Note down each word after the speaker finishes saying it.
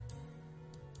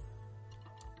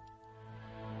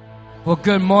Well,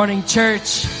 good morning,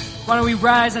 church. Why don't we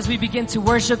rise as we begin to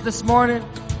worship this morning?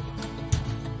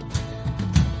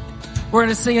 We're going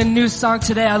to sing a new song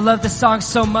today. I love this song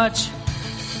so much.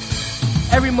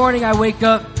 Every morning I wake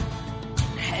up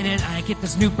and then I get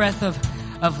this new breath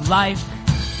of life.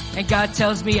 And God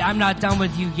tells me I'm not done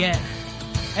with you yet.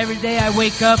 Every day I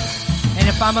wake up, and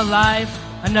if I'm alive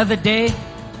another day,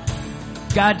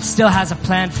 God still has a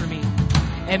plan for me.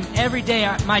 And every day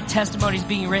my testimony is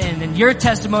being written, and your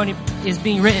testimony is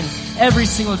being written every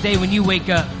single day when you wake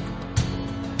up.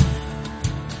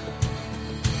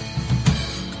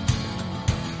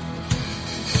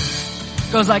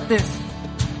 It goes like this.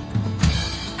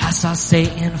 I saw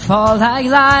Satan fall like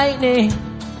lightning.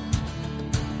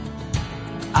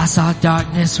 I saw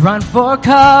darkness run for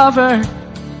cover.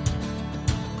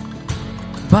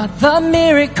 But the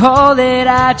miracle that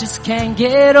I just can't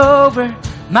get over,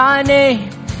 my name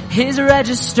is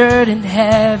registered in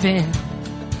heaven.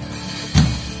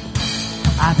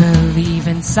 I believe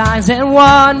in signs and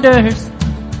wonders.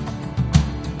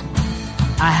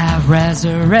 I have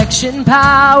resurrection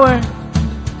power.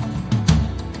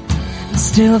 And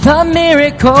still the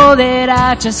miracle that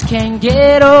I just can't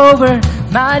get over,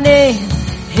 my name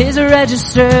is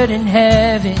registered in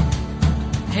heaven.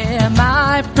 And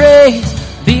my praise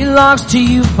belongs to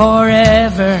you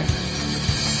forever.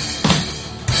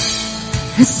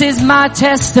 This is my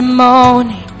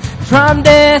testimony from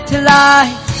death to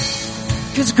life.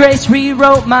 'Cause grace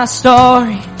rewrote my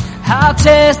story. I'll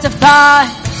testify.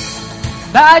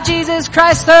 By Jesus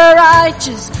Christ the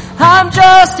righteous, I'm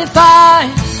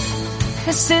justified.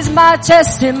 This is my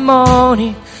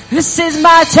testimony. This is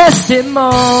my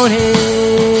testimony.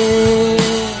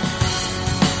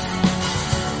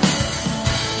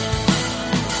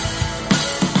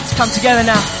 Let's come together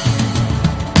now.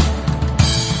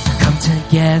 Come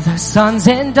together, sons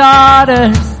and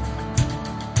daughters,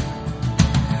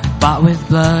 bought with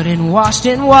blood and washed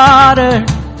in water.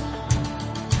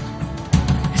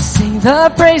 Sing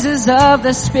the praises of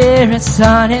the Spirit,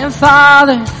 Son and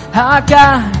Father. Our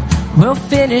God will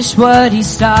finish what He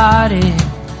started.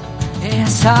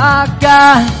 Yes, our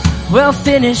God will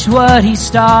finish what He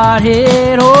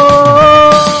started.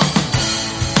 Oh,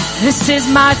 this is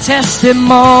my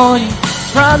testimony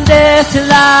from death to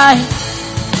life.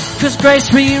 'Cause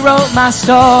grace rewrote my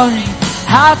story.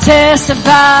 I'll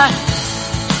testify.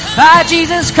 By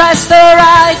Jesus Christ the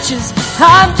righteous,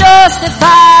 I'm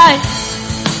justified.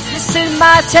 This is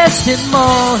my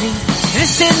testimony.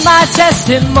 This is my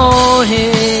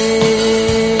testimony.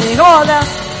 Come on now.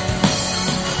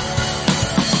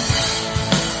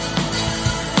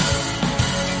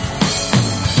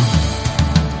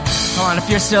 Come on, if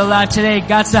you're still alive today,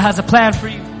 God still has a plan for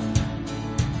you.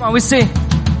 Come on, we sing.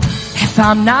 If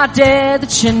I'm not dead,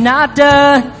 that you're not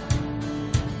done.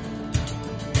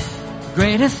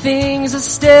 Greater things are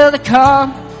still to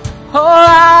come. Oh,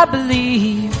 I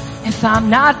believe. If I'm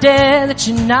not dead, that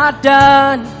you're not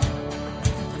done.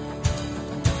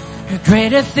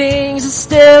 Greater things are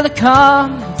still to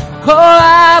come. Oh,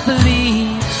 I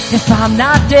believe. If I'm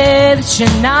not dead, that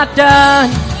you're not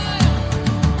done.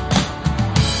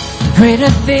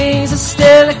 Greater things are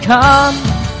still to come.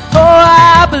 Oh,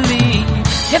 I believe.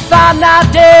 If I'm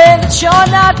not dead, that you're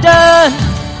not done.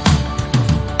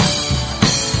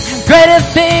 Greater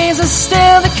things are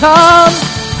still to come.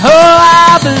 Oh,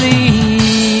 I believe.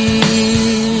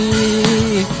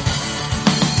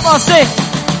 Come on, sing.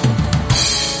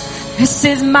 This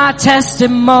is my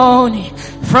testimony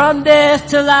from death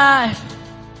to life.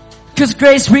 'Cause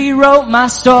grace rewrote my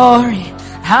story.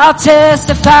 I'll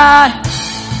testify.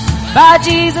 By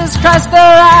Jesus Christ the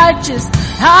righteous,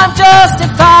 I'm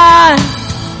justified.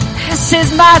 This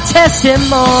is my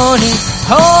testimony.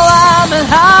 Oh, I'm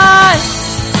alive.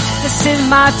 This is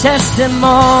my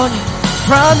testimony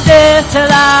from death to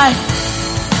life.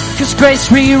 'Cause grace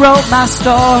rewrote my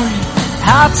story.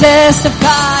 I'll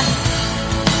testify.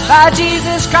 By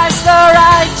Jesus Christ the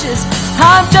righteous,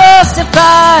 I'm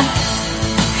justified.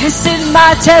 This is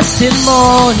my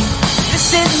testimony.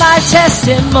 This is my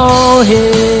testimony.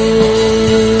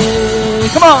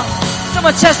 Come on,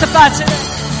 someone testify today.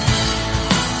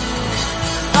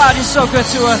 God, you're so good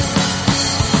to us.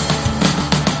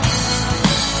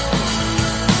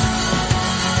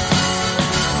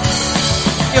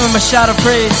 Give Him a shout of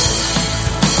praise.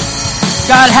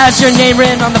 God has your name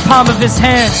written on the palm of His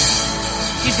hand.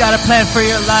 He's got a plan for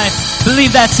your life.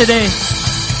 Believe that today.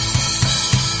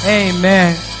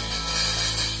 Amen.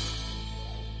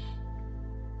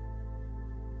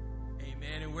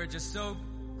 Amen. And we're just so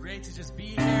great to just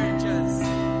be here and just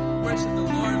worship the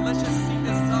Lord. Let's just sing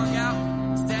this song out,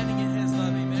 standing in His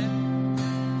love. Amen.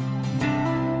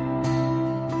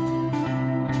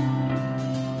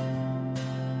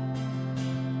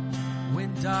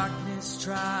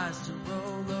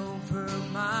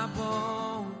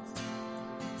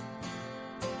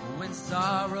 When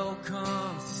sorrow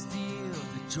comes to steal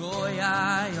the joy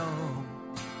I own,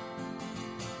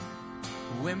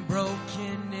 when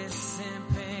brokenness and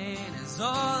pain is all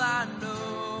I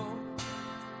know,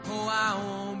 oh, I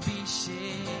won't be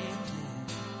shaken.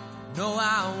 No,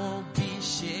 I won't be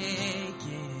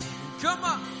shaken. Come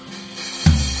on.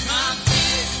 My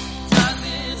fear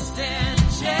doesn't stand a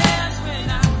chance when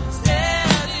I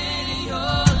stand in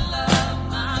your love.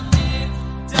 My fear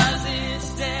doesn't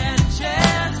stand a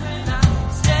chance when I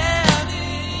stand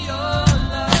in your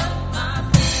love. My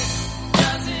fear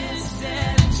doesn't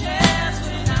stand a chance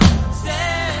when I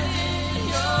stand in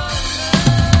your love.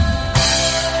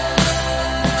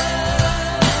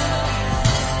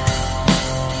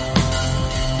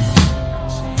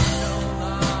 She no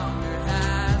longer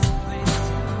has a place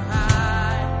to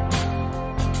hide.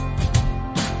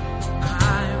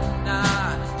 I am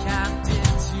not a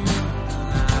captive to the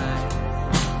light.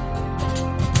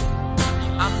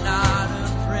 I'm not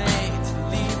afraid to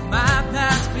leave my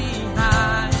past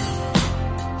behind.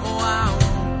 Oh, I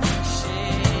won't be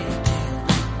shaken.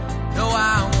 No, I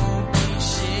won't be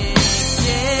shaken.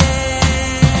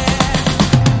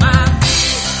 My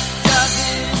fear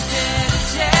doesn't stand a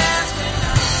chance when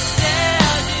I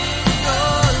stand in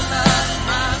your love.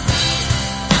 My fear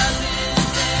doesn't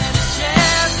stand a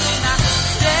chance when I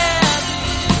stand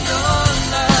in your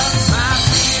love. My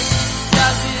fear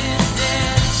doesn't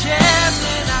stand a chance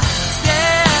when I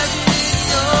stand in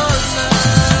your love.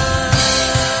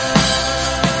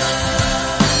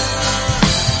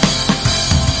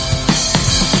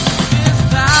 There's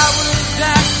power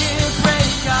that can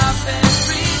break off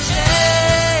every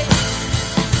chain.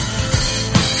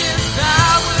 There's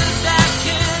power that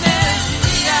can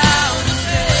empty out a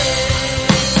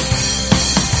grave.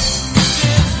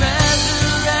 There's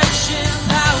resurrection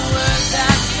power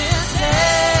that can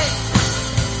save.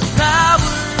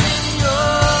 Power in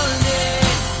your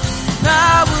name.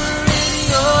 Power in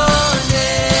your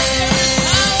name.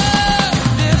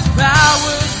 There's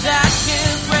power that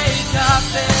can break off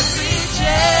every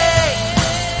chain.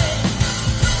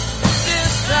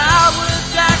 There's power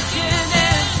that can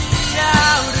empty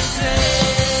out a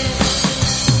grave.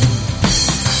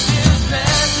 There's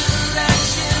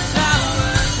resurrection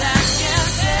power that can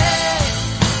save.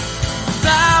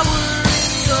 Power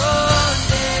in your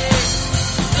name.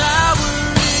 Power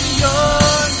in your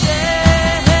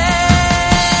name.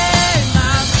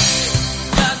 My fear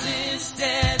doesn't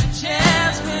stand a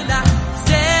chance when I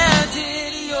stand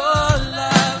in your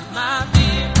love. My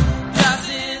fear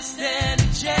doesn't stand a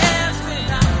chance when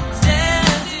I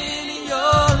stand in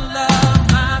your love.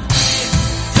 My fear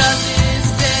doesn't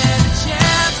stand a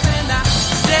chance when I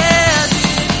stand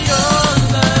in your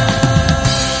love.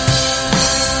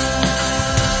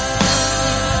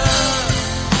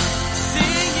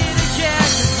 Sing it again,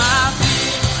 'cause my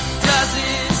fear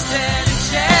doesn't stand a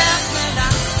chance when I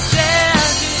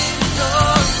stand in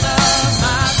your love.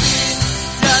 My fear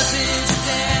doesn't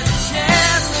stand a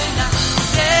chance when I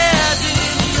stand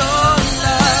in your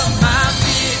love. My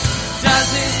fear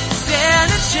doesn't stand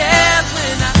a chance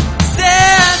when I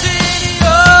stand in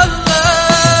your love.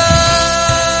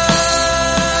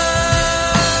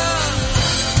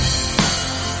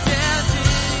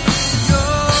 Standing in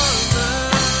your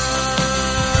love.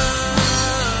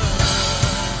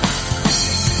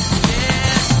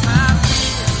 Yes, my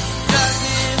fear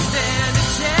doesn't stand a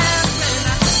chance when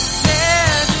I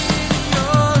stand in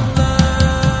your love.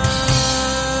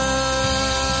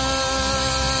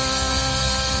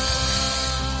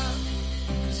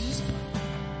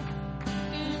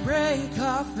 Break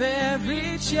off every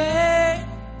chain.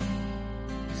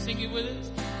 Sing it with us.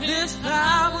 There's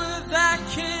power that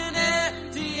can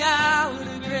empty out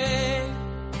a grave.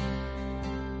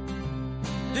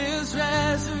 There's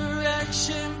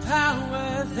resurrection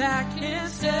power that can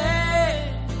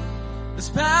save. There's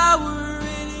power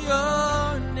in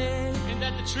your name. Isn't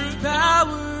that the truth?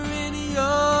 Power in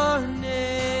your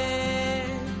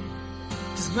name.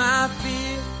 'Cause my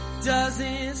fear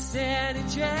doesn't stand a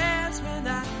chance when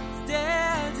I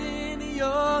stand in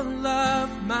your love.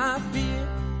 My fear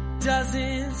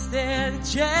doesn't stand a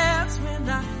chance when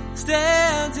I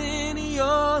stand in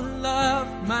your love.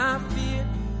 My fear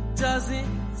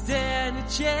doesn't stand a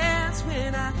chance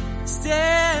when I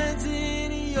stand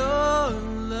in your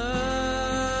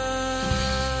love.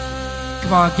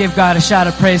 Come on, give God a shout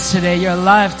of praise today. You're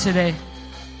alive today.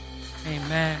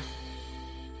 Amen.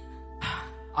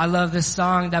 I love this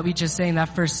song that we just sang,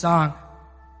 that first song.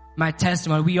 My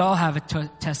testimony. We all have a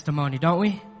testimony, don't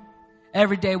we?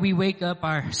 Every day we wake up,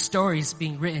 our stories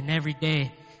being written every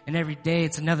day. And every day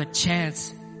it's another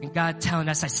chance. And God telling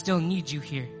us, I still need you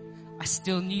here. I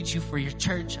still need you for your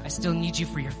church. I still need you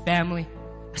for your family.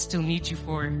 I still need you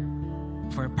for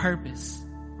a purpose.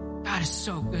 God is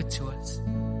so good to us.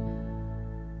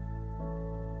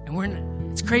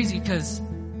 And it's crazy because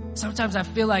sometimes I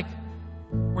feel like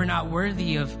we're not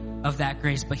worthy of that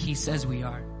grace, but he says we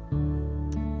are.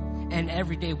 And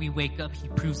every day we wake up, he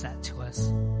proves that to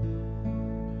us.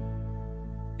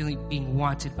 Feeling being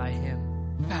wanted by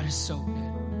him. God is so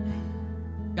good.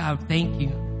 God, thank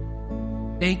you.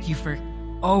 Thank you for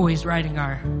always writing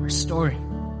our story.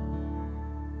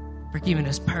 For giving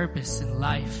us purpose in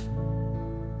life.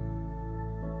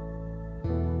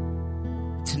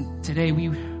 Today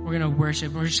we're going to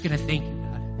worship. We're just going to thank you,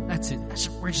 God. That's it.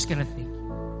 We're just going to thank you.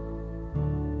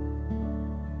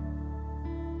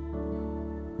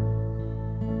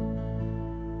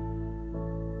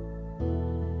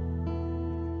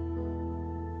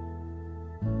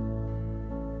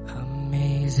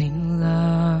 Amazing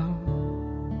love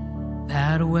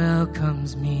that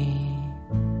welcomes me,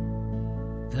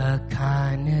 the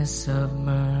kindness of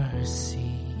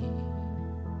mercy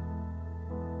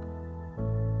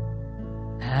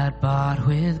that bought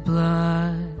with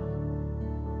blood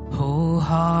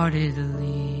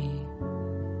wholeheartedly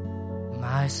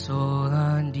my soul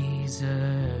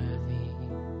undeserving.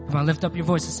 Come on, lift up your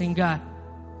voice and sing God.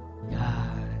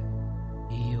 God,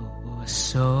 you're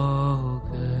so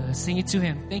good. Sing it to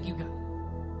him. Thank you, God.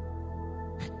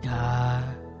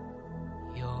 God,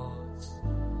 you're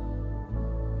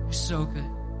so good.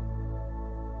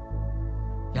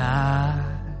 God,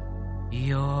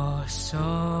 you're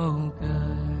so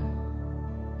good.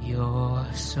 You're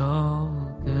so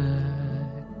good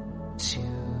to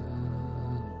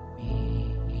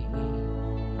me.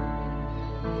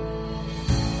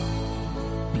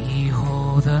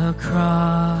 Behold the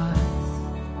cross,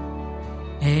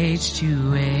 age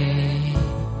to age,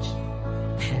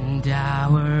 and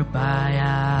hour by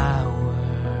hour.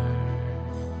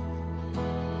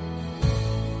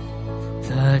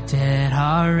 The dead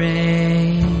are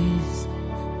raised,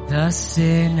 the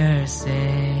sinners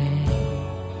saved,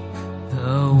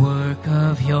 the work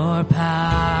of your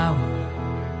power.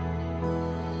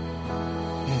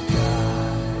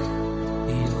 God,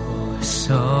 you're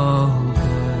so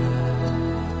good.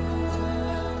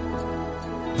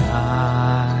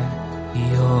 God,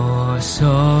 you're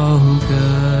so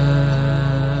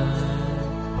good.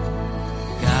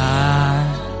 God,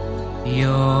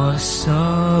 you're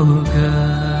so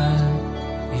good.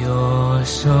 You're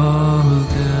so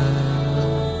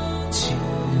good to me.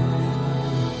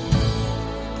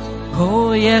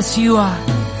 Oh, yes, you are.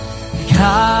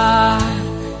 God,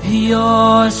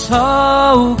 you're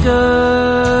so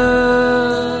good.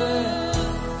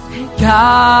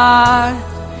 God,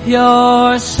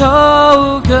 you're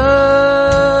so good.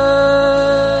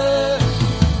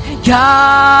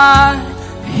 God,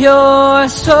 you're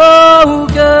so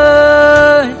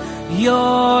good.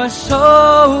 You're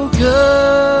so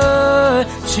good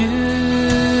to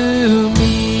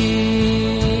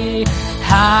me.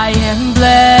 I am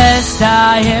blessed,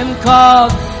 I am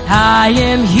called, I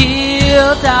am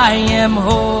healed, I am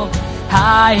whole,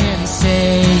 I am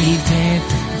saved in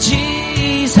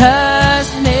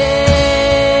Jesus'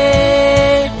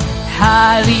 name.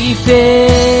 Highly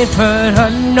favored,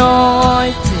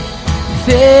 anointed,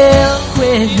 filled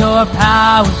with your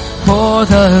power for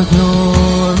the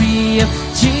glory of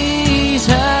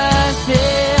Jesus'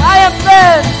 name. I am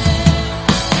blessed,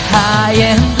 I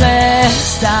am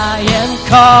blessed, I am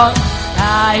called,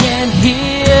 I am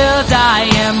healed, I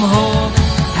am whole,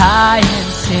 I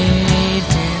am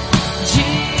saved in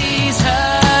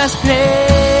Jesus'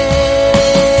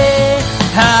 name.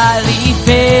 Highly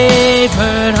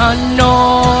favored,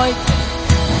 anointed,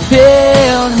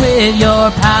 filled with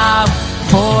your power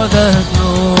for the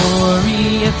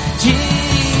glory of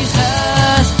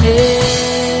Jesus' name.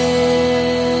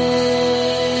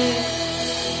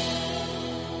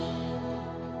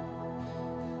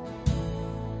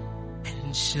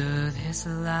 And should this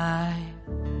life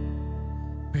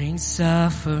bring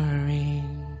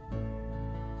suffering,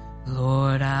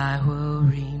 Lord, I will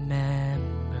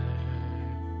remember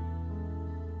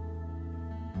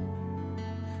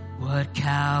what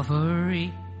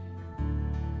Calvary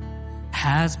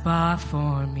has bought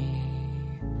for me,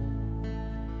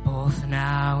 both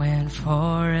now and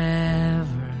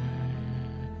forever.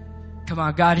 Come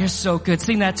on, God, you're so good.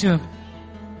 Sing that to him.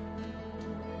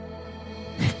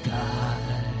 God,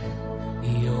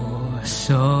 you're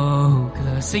so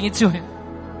good. Sing it to him.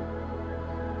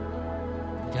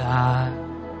 God,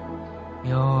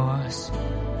 you're so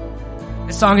good.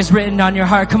 This song is written on your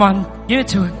heart. Come on, give it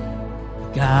to him.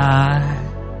 God,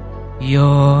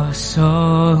 you're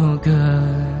so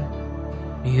good.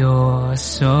 you're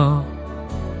so.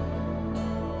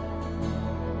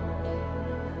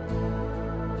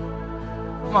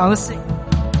 Come on, let's sing.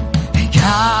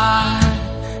 God,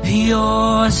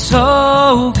 you're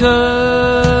so good.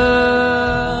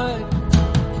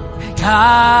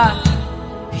 God,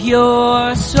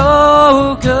 you're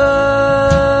so good.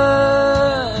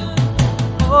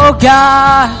 Oh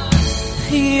God,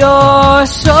 you're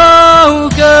so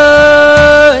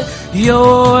good.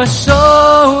 You're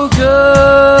so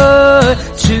good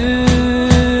to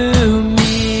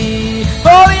me.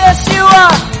 Oh yes, you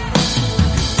are.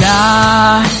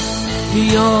 God,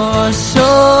 you're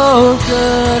so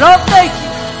good. Oh, thank you.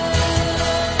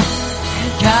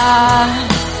 God,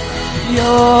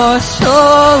 you're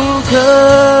so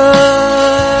good.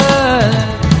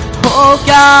 Oh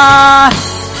God,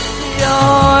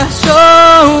 you're so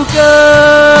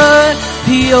good.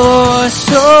 You're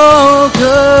so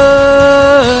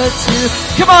good to.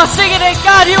 Come on, sing it.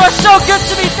 God, you are so good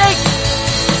to me. Thank you.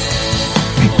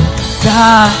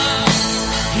 God,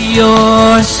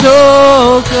 you're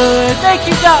so good. Thank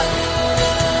you, God.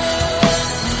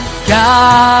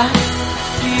 God,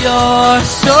 you're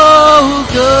so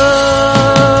good.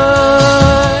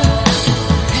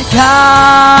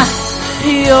 God,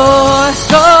 you're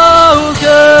so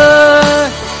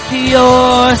good.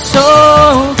 You're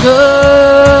so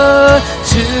good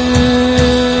to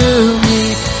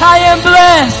me. I am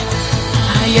blessed.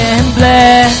 I am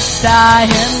blessed. I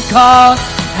am called.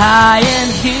 I am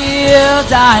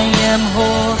healed. I am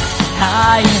whole.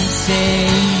 I am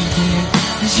saved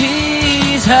in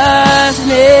Jesus'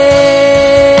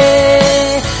 name.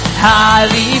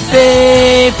 Highly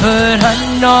favored,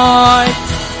 anointed,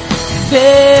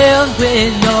 filled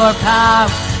with your power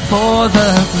for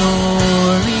the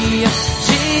glory of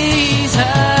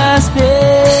Jesus'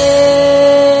 name.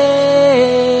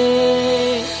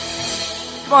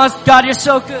 Come on, God, you're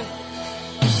so good.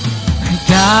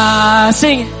 God,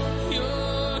 sing it.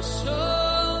 You're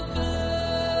so good.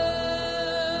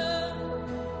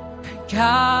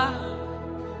 God,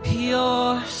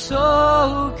 you're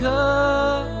so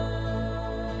good.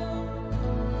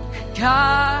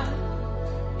 God,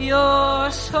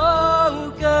 you're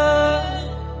so good.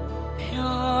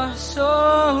 You're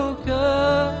so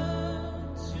good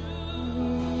to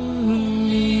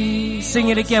me. Sing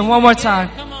it again one more time.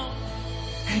 Come on.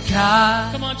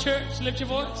 God. Come on, church. Lift your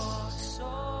voice.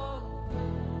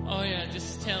 Oh yeah,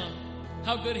 just tell him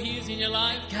how good he is in your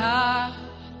life. God,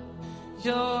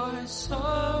 you're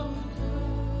so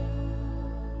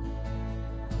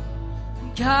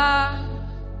good. God,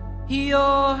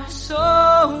 you're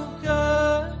so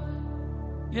good.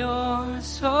 You're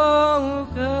so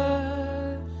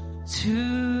good to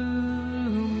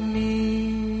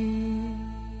me.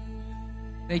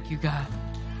 Thank you, God.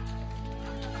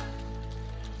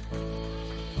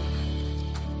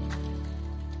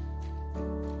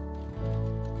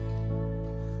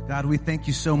 God, we thank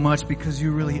you so much because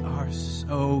you really are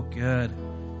so good.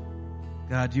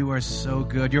 God, you are so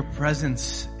good. Your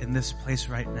presence in this place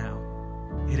right now,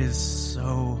 it is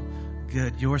so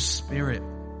good. Your spirit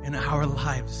in our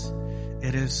lives,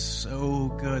 it is so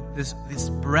good. This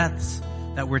breaths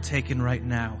that we're taking right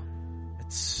now,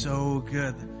 it's so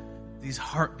good. These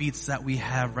heartbeats that we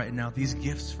have right now, these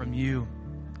gifts from you,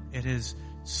 it is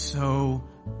so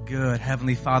good.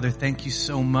 Heavenly Father, thank you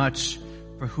so much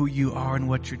for who you are and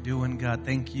what you're doing, God.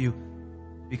 Thank you,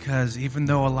 because even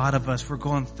though a lot of us, we're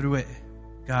going through it,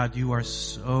 God, you are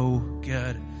so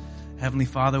good. Heavenly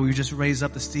Father, we just raise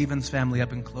up the Stevens family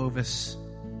up in Clovis,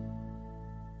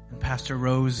 and Pastor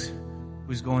Rose,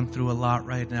 who's going through a lot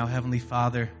right now. Heavenly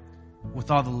Father,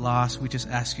 with all the loss, we just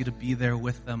ask you to be there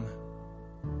with them.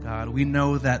 God, we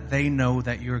know that they know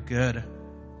that you're good,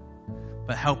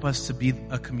 but help us to be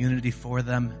a community for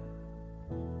them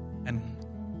and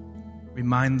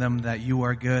remind them that you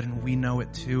are good and we know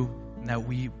it too, and that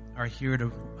we are here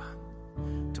to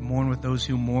mourn with those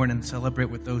who mourn and celebrate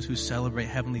with those who celebrate.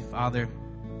 Heavenly Father,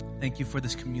 thank you for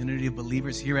this community of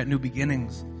believers here at New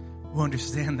Beginnings who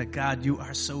understand that, God, you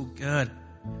are so good.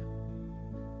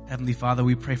 Heavenly Father,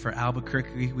 we pray for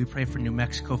Albuquerque. We pray for New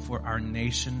Mexico, for our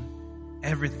nation,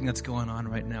 everything that's going on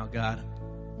right now, God.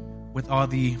 With all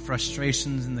the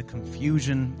frustrations and the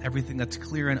confusion, everything that's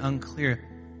clear and unclear,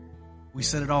 we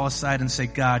set it all aside and say,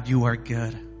 God, you are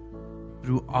good.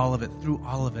 Through all of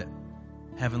it,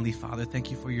 Heavenly Father, thank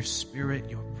you for your spirit,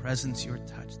 your presence, your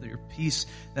touch, your peace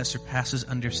that surpasses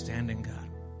understanding, God.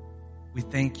 We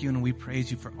thank you and we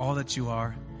praise you for all that you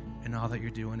are and all that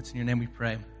you're doing. It's in your name we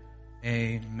pray.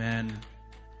 Amen.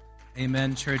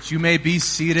 Amen, church. You may be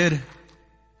seated.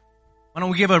 Why don't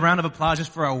we give a round of applause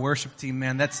just for our worship team,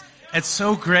 man? It's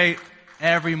so great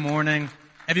every morning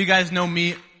if you guys know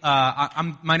me,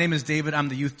 my name is David. I'm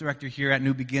the youth director here at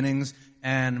New Beginnings,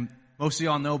 and most of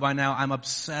y'all know by now I'm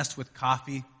obsessed with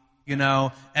coffee,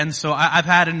 and so I've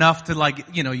had enough to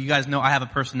you guys know I have a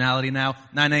personality now.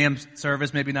 9 a.m.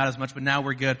 service, maybe not as much, but now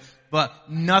we're good. But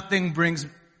nothing brings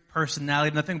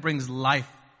personality, nothing brings life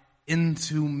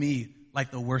into me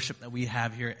like the worship that we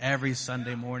have here every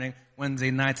Sunday morning,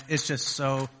 Wednesday nights. It's just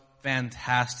so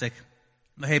fantastic.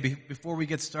 But hey, before we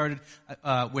get started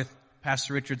with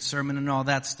Pastor Richard's sermon and all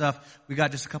that stuff, we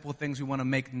got just a couple of things we want to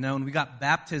make known. We got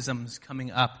baptisms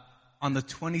coming up on the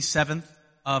 27th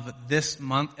of this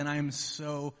month, and I am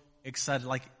so excited.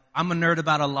 I'm a nerd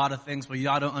about a lot of things, but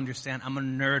y'all don't understand. I'm a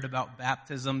nerd about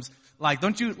baptisms.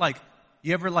 Don't you,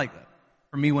 you ever,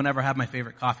 for me, whenever I have my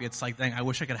favorite coffee, it's dang, I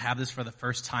wish I could have this for the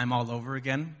first time all over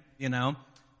again,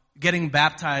 Getting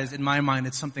baptized, in my mind,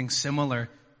 it's something similar.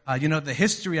 The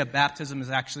history of baptism is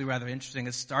actually rather interesting.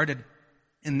 It started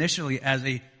initially as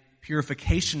a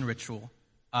purification ritual,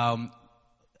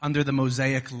 under the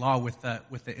Mosaic law with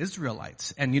the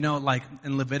Israelites. And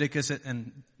in Leviticus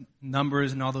and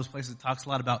Numbers and all those places, it talks a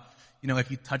lot about,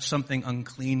 if you touch something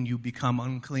unclean, you become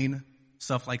unclean.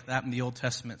 Stuff like that in the Old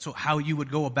Testament. So how you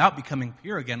would go about becoming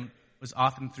pure again was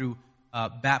often through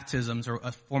baptisms or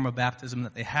a form of baptism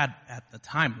that they had at the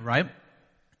time, right?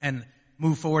 And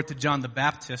move forward to John the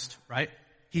Baptist, right?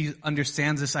 He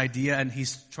understands this idea and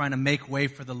he's trying to make way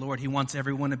for the Lord. He wants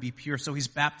everyone to be pure. So he's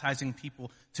baptizing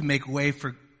people to make way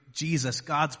for Jesus,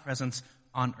 God's presence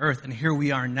on earth. And here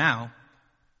we are now,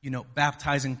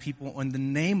 baptizing people in the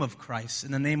name of Christ,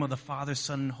 in the name of the Father,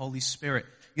 Son, and Holy Spirit.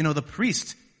 The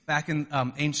priest back in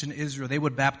ancient Israel, they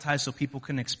would baptize so people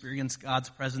can experience God's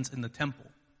presence in the temple,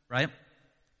 right?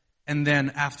 And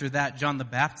then after that, John the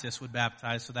Baptist would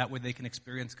baptize so that way they can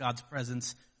experience God's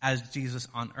presence as Jesus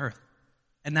on earth.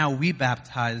 And now we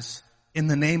baptize in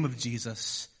the name of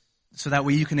Jesus so that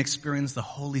way you can experience the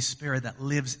Holy Spirit that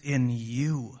lives in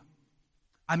you.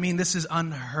 I mean, this is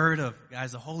unheard of,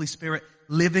 guys. The Holy Spirit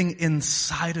living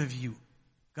inside of you.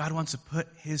 God wants to put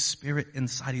His Spirit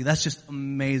inside of you. That's just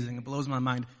amazing. It blows my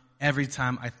mind every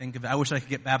time I think of it. I wish I could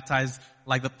get baptized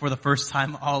for the first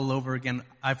time all over again.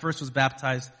 I first was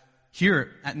baptized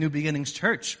here at New Beginnings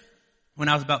Church when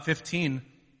I was about 15,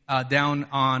 down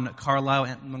on Carlisle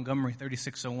and Montgomery,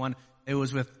 3601. It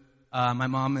was with my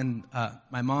mom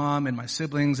and my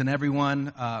siblings and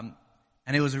everyone,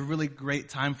 and it was a really great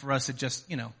time for us to just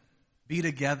be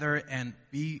together and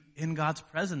be in God's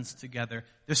presence together.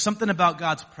 There's something about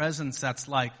God's presence that's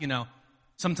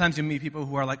sometimes you meet people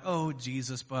who are like, oh,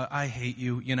 Jesus, but I hate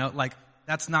you,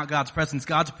 that's not God's presence.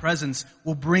 God's presence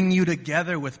will bring you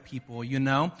together with people,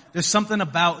 There's something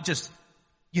about just,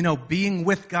 being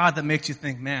with God that makes you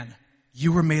think, man,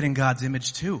 you were made in God's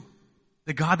image too.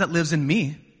 The God that lives in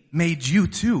me made you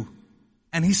too.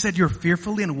 And He said you're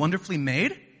fearfully and wonderfully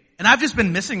made. And I've just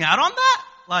been missing out on that.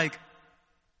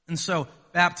 And so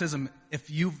baptism, if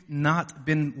you've not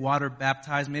been water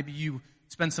baptized, maybe you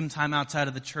spend some time outside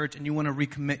of the church and you want to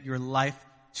recommit your life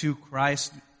to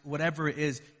Christ, whatever it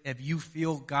is, if you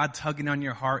feel God tugging on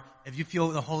your heart, if you feel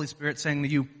the Holy Spirit saying to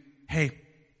you, hey,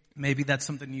 maybe that's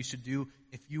something you should do.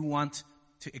 If you want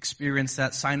to experience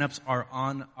that, signups are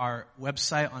on our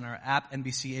website, on our app,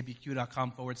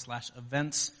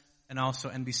 nbcabq.com/events, and also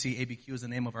NBCABQ is the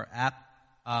name of our app.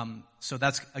 So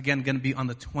that's, again, going to be on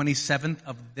the 27th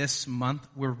of this month.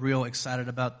 We're real excited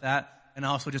about that. And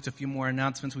also just a few more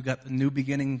announcements. We got the New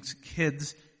Beginnings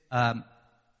Kids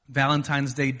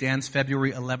Valentine's Day dance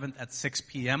February 11th at 6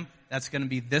 p.m. That's going to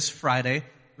be this Friday.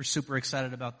 We're super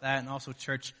excited about that. And also,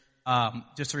 church,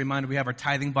 just a reminder, we have our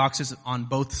tithing boxes on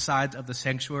both sides of the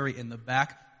sanctuary in the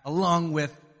back, along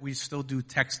with we still do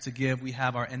text to give. We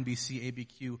have our NBC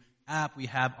ABQ app. We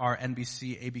have our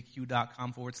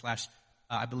NBCABQ.com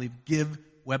I believe, give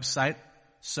website.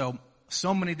 So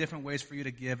many different ways for you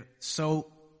to give. So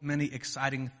many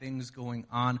exciting things going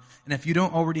on. And if you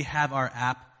don't already have our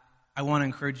app, I want to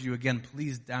encourage you again,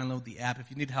 please download the app.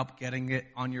 If you need help getting it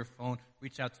on your phone,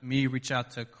 reach out to me, reach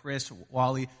out to Chris,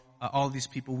 Wally, all these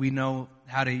people. We know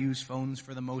how to use phones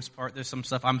for the most part. There's some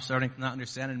stuff I'm starting to not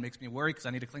understand and it makes me worry because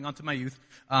I need to cling on to my youth.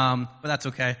 But that's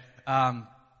okay. But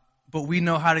we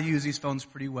know how to use these phones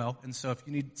pretty well. And so if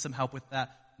you need some help with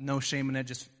that, no shame in it.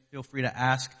 Just feel free to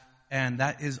ask. And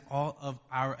that is all of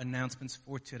our announcements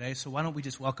for today. So why don't we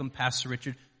just welcome Pastor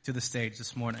Richard to the stage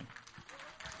this morning.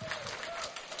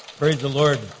 Praise the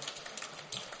Lord.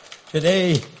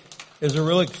 Today is a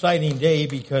real exciting day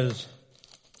because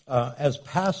as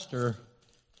pastor,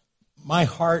 my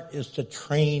heart is to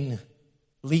train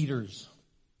leaders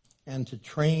and to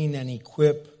train and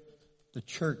equip the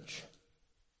church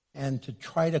and to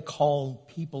try to call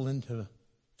people into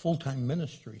full-time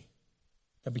ministry,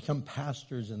 to become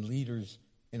pastors and leaders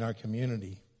in our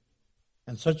community.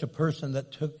 And such a person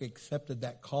that accepted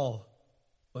that call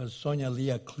was Sonia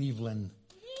Leah Cleveland.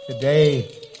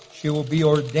 Today, she will be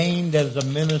ordained as a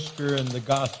minister in the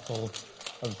gospel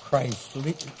of Christ.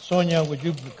 Sonia, would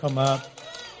you come up?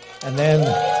 And then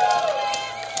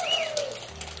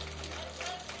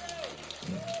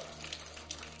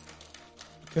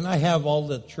can I have all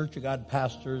the Church of God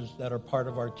pastors that are part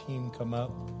of our team come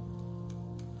up?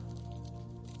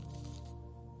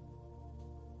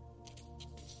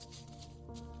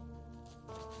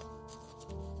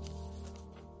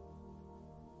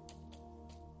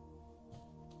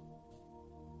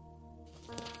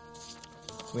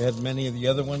 We had many of the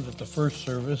other ones at the first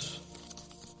service.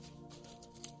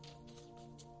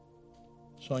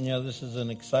 Sonia, this is an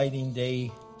exciting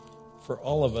day for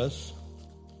all of us.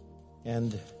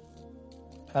 And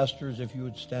pastors, if you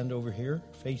would stand over here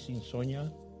facing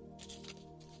Sonia.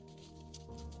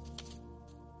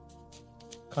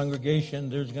 Congregation,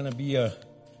 there's going to be a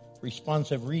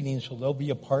responsive reading, so there'll be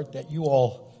a part that you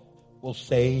all will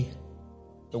say.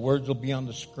 The words will be on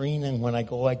the screen, and when I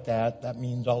go like that, that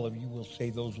means all of you will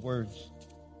say those words.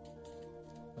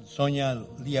 But Sonia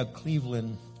Leah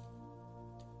Cleveland,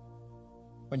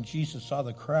 when Jesus saw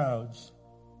the crowds,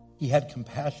 he had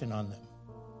compassion on them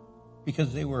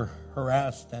because they were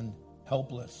harassed and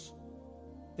helpless.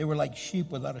 They were like sheep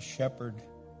without a shepherd.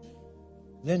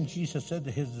 Then Jesus said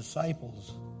to his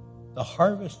disciples, "The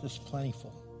harvest is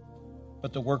plentiful,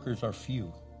 but the workers are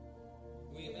few."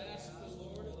 We have asked the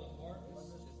Lord of the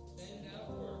harvest to send out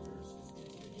workers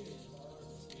into his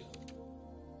harvest field.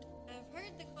 I have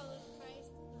heard the call of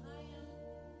Christ, I am,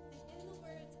 and in the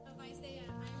words of Isaiah,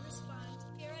 I respond,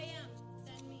 here I am,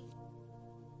 send me.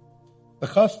 The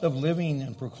cost of living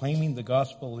and proclaiming the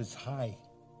gospel is high.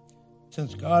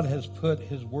 Since God has put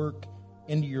his work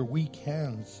into your weak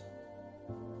hands,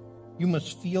 you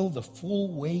must feel the full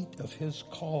weight of his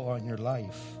call on your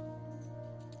life.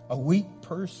 A weak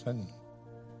person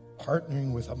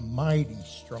partnering with a mighty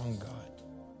strong God.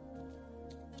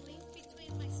 The link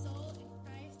between my soul and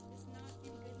Christ is not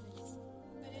in goodness,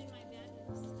 but in my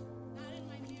badness. Not in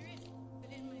my merit,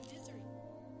 but in my misery.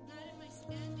 Not in my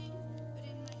standing, but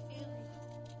in my failing.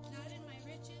 Not in my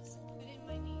riches, but in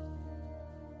my need.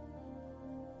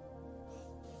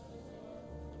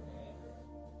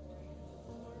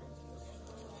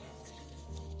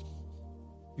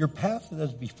 Your path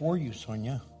is before you,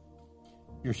 Sonia.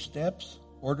 Your steps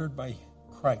ordered by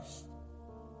Christ,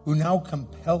 who now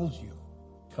compels you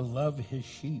to love his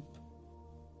sheep.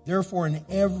 Therefore, in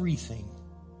everything,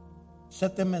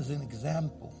 set them as an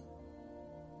example,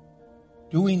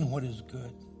 doing what is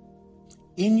good.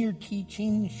 In your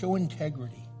teaching, show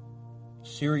integrity,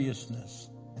 seriousness,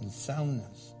 and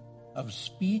soundness of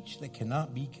speech that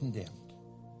cannot be condemned.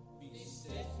 Be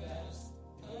steadfast,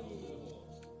 unmovable,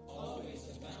 always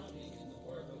abounding in the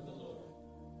work of the Lord.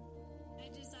 My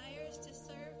desire is to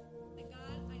serve the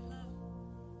God I love,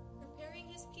 preparing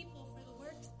his people for the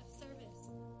works of service,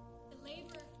 to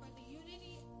labor for the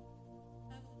unity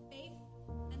of the faith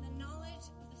and the knowledge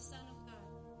of the Son of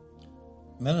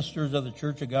God. Ministers of the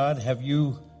Church of God, have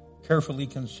you carefully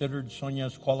considered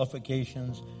Sonia's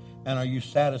qualifications, and are you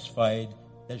satisfied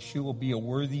that she will be a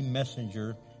worthy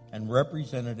messenger and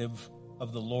representative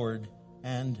of the Lord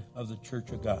and of the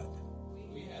Church of God?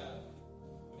 We have.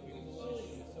 We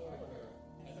fully support her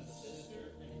as a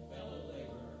sister and fellow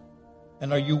laborer.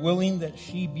 And are you willing that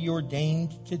she be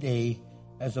ordained today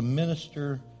as a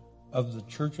minister of the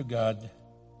Church of God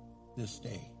this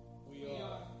day? We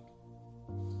are.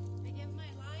 I give my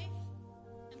life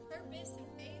and purpose and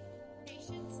faith,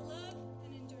 patience, love,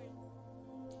 and endurance.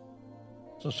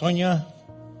 So, Sonia,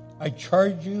 I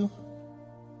charge you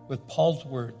with Paul's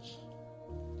words.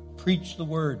 Preach the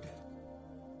word.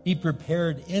 Be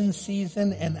prepared in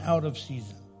season and out of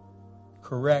season.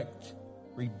 Correct,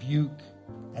 rebuke,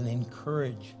 and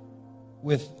encourage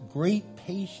with great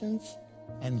patience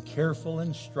and careful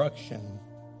instruction.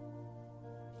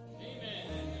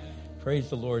 Amen. Praise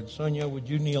the Lord. Sonia, would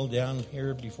you kneel down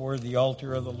here before the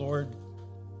altar of the Lord?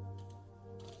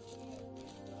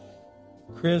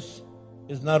 Chris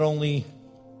is not only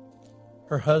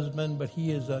her husband, but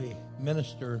he is a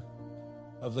minister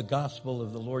of the gospel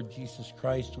of the Lord Jesus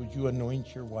Christ. Would you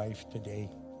anoint your wife today?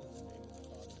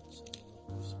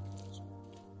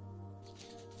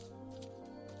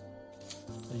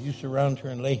 As you surround her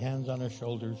and lay hands on her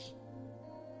shoulders.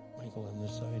 Michael on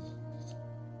this side.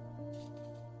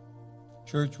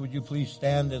 Church, would you please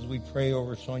stand as we pray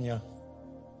over Sonia?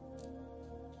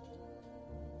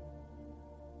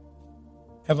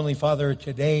 Heavenly Father,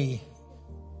 today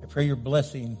I pray your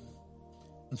blessing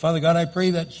And Father God, I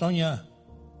pray that Sonia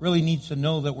really needs to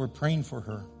know that we're praying for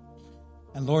her.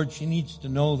 And Lord, she needs to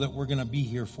know that we're going to be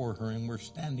here for her and we're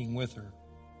standing with her.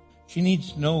 She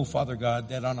needs to know, Father God,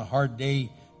 that on a hard day,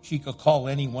 she could call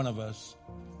any one of us.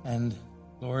 And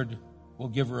Lord, we'll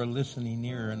give her a listening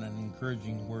ear and an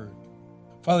encouraging word.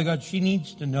 Father God, she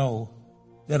needs to know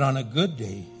that on a good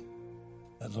day,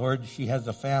 that Lord, she has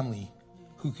a family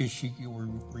who she will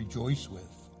rejoice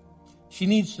with. She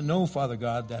needs to know, Father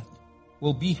God, that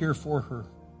we'll be here for her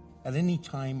at any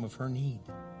time of her need.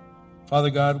 Father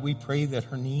God, we pray that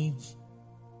her needs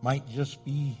might just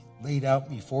be laid out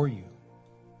before you.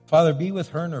 Father, be with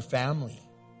her and her family,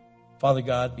 Father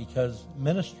God, because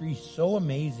ministry is so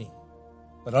amazing,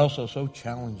 but also so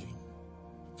challenging.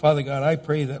 Father God, I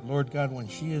pray that, Lord God, when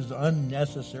she is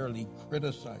unnecessarily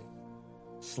criticized,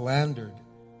 slandered,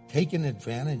 taken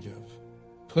advantage of,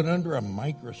 put under a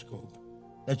microscope,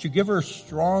 that you give her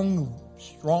strong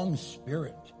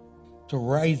spirit to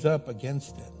rise up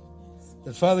against it.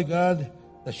 That, Father God,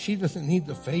 that she doesn't need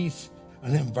to face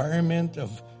an environment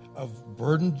of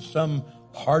burdensome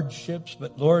hardships,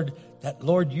 but Lord, that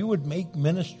Lord, you would make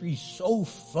ministry so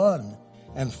fun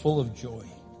and full of joy.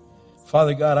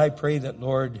 Father God, I pray that,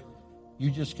 Lord, you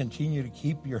just continue to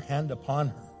keep your hand upon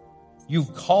her.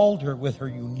 You've called her with her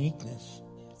uniqueness.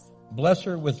 Bless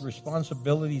her with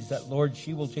responsibilities that, Lord,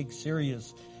 she will take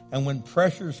serious. And when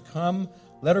pressures come,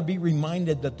 let her be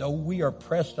reminded that though we are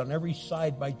pressed on every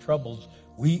side by troubles,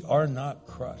 we are not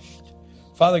crushed.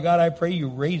 Father God, I pray you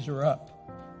raise her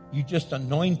up. You just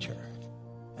anoint her.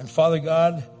 And Father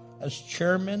God, as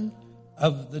chairman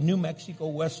of the New Mexico,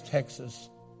 West Texas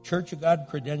Church of God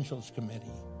Credentials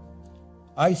Committee,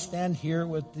 I stand here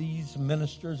with these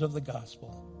ministers of the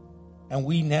gospel, and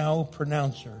we now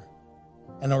pronounce her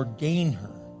and ordain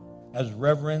her as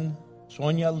Reverend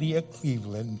Sonia Leah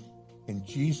Cleveland. In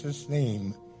Jesus'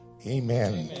 name,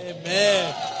 amen.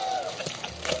 Amen.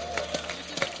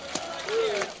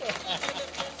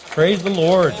 Praise the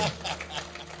Lord.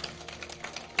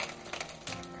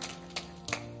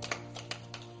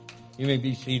 You may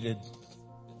be seated.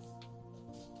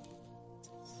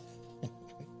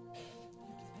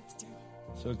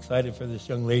 So excited for this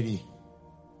young lady.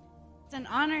 It's an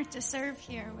honor to serve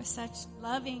here with such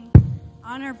loving,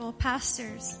 honorable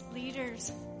pastors,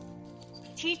 leaders,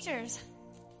 teachers,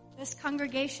 this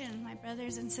congregation, my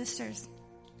brothers and sisters.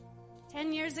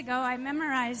 10 years ago, I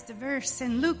memorized a verse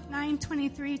in Luke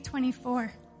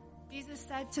 9:23-24. Jesus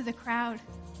said to the crowd,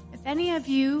 "If any of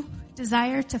you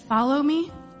desire to follow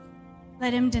me,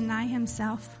 let him deny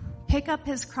himself, pick up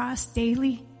his cross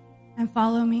daily, and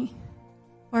follow me.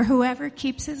 For whoever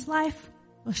keeps his life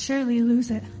will surely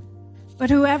lose it. But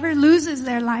whoever loses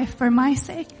their life for my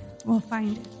sake will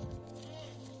find it."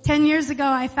 10 years ago,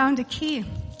 I found a key.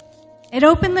 It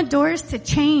opened the doors to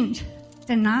change,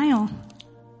 denial,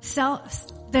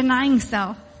 denying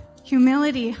self,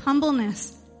 humility,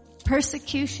 humbleness,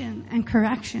 persecution, and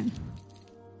correction.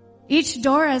 Each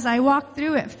door as I walked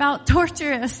through it felt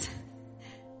torturous.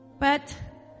 But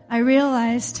I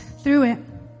realized through it,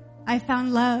 I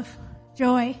found love,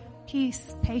 joy,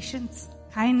 peace, patience,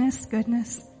 kindness,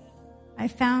 goodness. I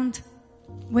found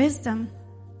wisdom.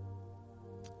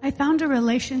 I found a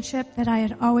relationship that I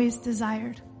had always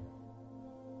desired.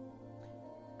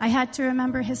 I had to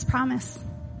remember his promise.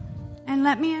 And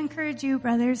let me encourage you,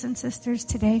 brothers and sisters,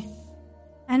 today.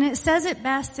 And it says it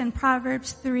best in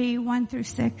Proverbs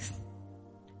 3:1-6.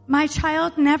 "My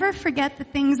child, never forget the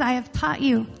things I have taught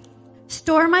you.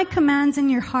 Store my commands in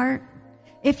your heart.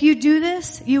 If you do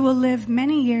this, you will live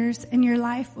many years and your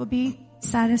life will be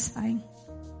satisfying.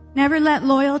 Never let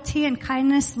loyalty and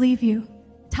kindness leave you.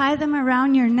 Tie them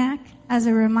around your neck as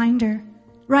a reminder.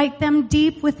 Write them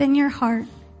deep within your heart.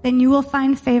 Then you will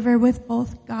find favor with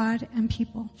both God and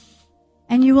people.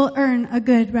 And you will earn a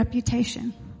good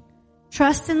reputation.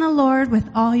 Trust in the Lord with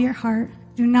all your heart.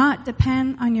 Do not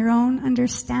depend on your own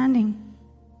understanding.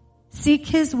 Seek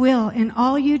his will in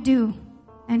all you do,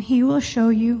 and he will show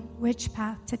you which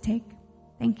path to take."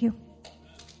 Thank you.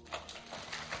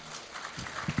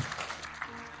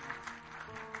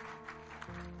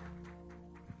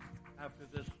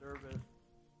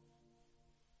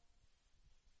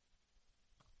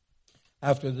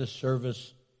 After this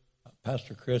service,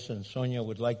 Pastor Chris and Sonia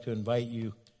would like to invite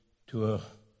you to a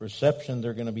reception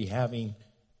they're going to be having.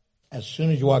 As soon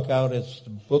as you walk out, it's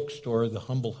the bookstore, the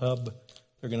Humble Hub.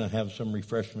 They're going to have some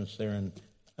refreshments there and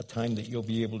a time that you'll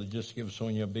be able to just give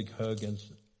Sonia a big hug and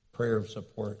prayer of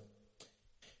support.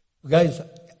 Guys,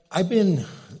 I've been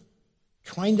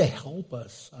trying to help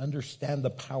us understand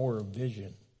the power of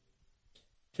vision.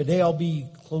 Today I'll be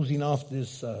closing off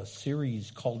this series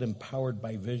called Empowered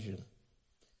by Vision.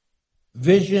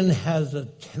 Vision has a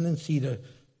tendency to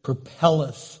propel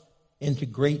us into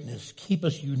greatness, keep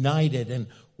us united and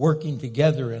working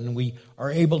together, and we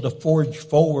are able to forge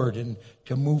forward and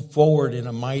to move forward in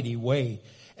a mighty way.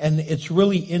 And it's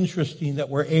really interesting that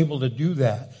we're able to do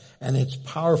that. And it's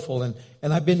powerful. And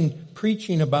I've been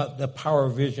preaching about the power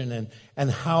of vision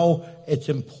and how it's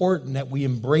important that we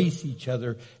embrace each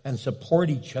other and support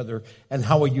each other, and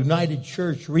how a united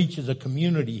church reaches a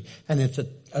community, and it's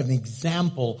an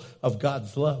example of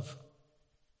God's love.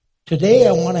 Today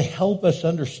I want to help us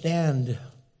understand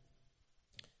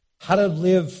how to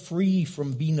live free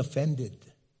from being offended.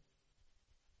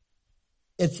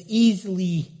 It's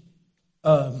easily,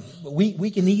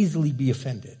 we can easily be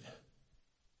offended.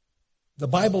 The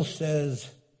Bible says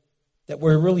that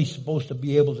we're really supposed to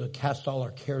be able to cast all our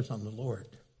cares on the Lord.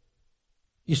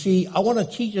 You see, I want to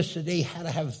teach us today how to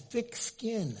have thick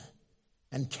skin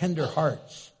and tender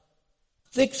hearts.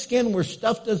 Thick skin where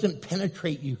stuff doesn't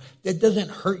penetrate you, that doesn't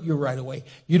hurt you right away.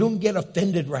 You don't get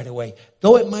offended right away.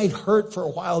 Though it might hurt for a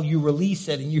while, you release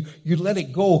it and you let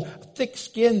it go. Thick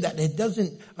skin that it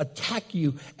doesn't attack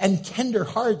you, and tender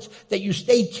hearts that you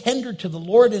stay tender to the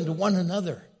Lord and to one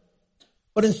another.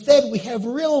 But instead, we have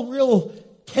real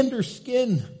tender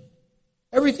skin.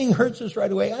 Everything hurts us right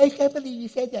away. I can't believe you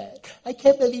said that. I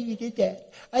can't believe you did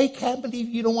that. I can't believe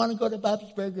you don't want to go to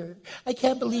Bob's Burger. I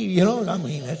can't believe,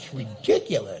 that's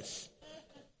ridiculous.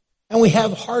 And we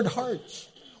have hard hearts.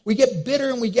 We get bitter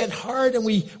and we get hard, and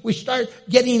we start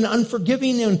getting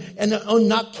unforgiving and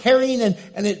not caring,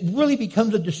 and it really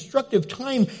becomes a destructive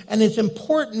time. And it's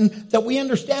important that we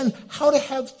understand how to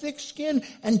have thick skin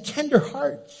and tender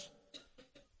hearts.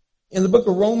 In the book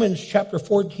of Romans, chapter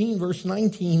 14, verse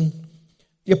 19,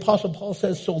 the Apostle Paul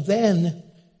says, "So then,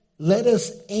 let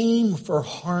us aim for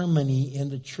harmony in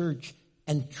the church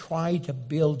and try to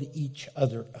build each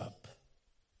other up."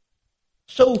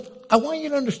 So I want you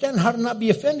to understand how to not be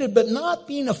offended, but not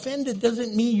being offended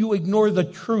doesn't mean you ignore the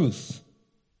truth.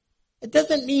 It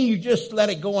doesn't mean you just let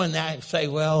it go and say,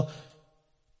 well,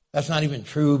 that's not even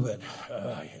true, but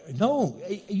no,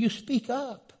 you speak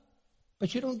up.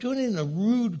 But you don't do it in a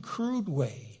rude, crude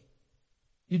way.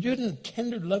 You do it in a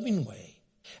tender, loving way.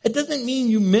 It doesn't mean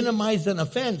you minimize an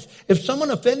offense. If someone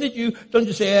offended you, don't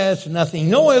just say, it's nothing.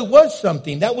 No, it was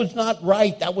something. That was not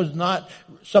right. That was not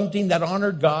something that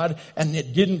honored God, and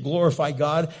it didn't glorify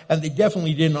God, and they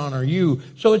definitely didn't honor you.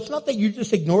 So it's not that you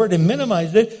just ignore it and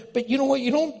minimize it, but you know what?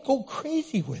 You don't go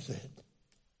crazy with it.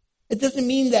 It doesn't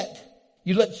mean that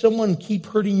you let someone keep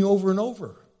hurting you over and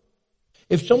over.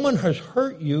 If someone has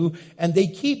hurt you and they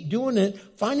keep doing it,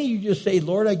 finally you just say,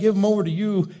 Lord, I give them over to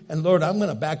you, and Lord, I'm going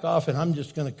to back off and I'm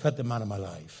just going to cut them out of my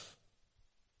life.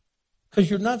 Because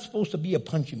you're not supposed to be a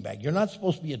punching bag. You're not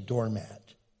supposed to be a doormat.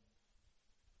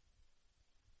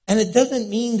 And it doesn't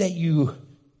mean that you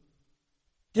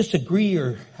disagree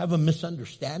or have a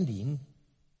misunderstanding.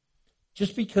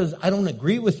 Just because I don't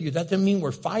agree with you, that doesn't mean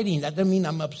we're fighting. That doesn't mean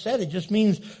I'm upset. It just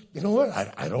means, you know what,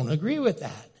 I don't agree with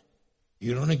that.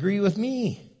 You don't agree with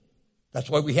me. That's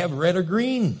why we have red or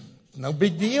green. No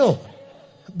big deal.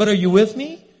 But are you with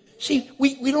me? See,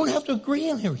 we don't have to agree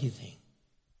on everything.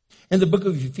 In the book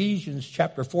of Ephesians,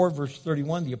 chapter 4, verse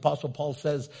 31, the Apostle Paul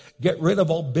says, get rid of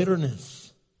all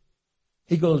bitterness.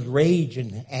 He goes, rage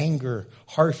and anger,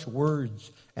 harsh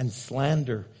words and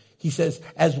slander. He says,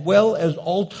 as well as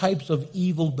all types of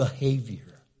evil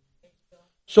behavior.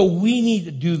 So we need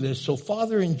to do this. So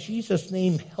Father, in Jesus'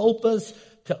 name, help us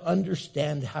to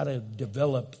understand how to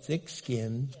develop thick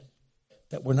skin,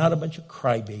 that we're not a bunch of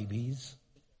crybabies,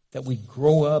 that we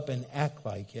grow up and act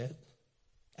like it,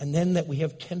 and then that we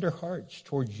have tender hearts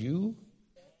towards you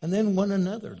and then one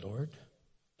another, Lord.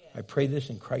 I pray this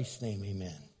in Christ's name,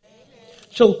 amen.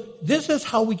 So this is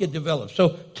how we get developed.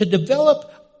 So to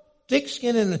develop thick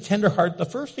skin and a tender heart, the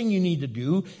first thing you need to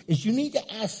do is you need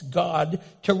to ask God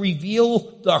to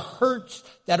reveal the hurts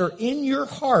that are in your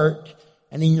heart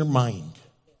and in your mind.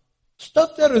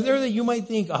 Stuff that are there that you might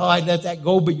think, I let that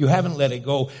go, but you haven't let it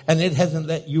go, and it hasn't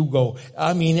let you go.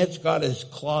 I mean, it's got its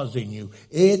claws in you.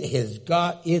 It has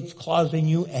got its claws in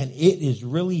you, and it is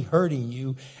really hurting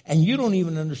you, and you don't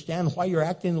even understand why you're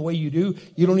acting the way you do.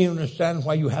 You don't even understand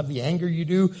why you have the anger you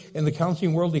do. In the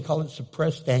counseling world, they call it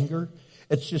suppressed anger.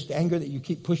 It's just anger that you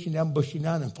keep pushing down,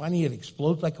 and finally it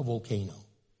explodes like a volcano.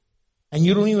 And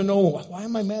you don't even know, why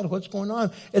am I mad? What's going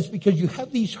on? It's because you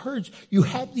have these hurts. You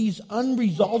have these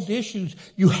unresolved issues.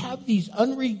 You have these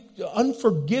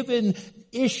unforgiven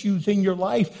issues in your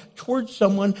life towards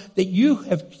someone that you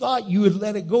have thought you would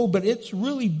let it go, but it's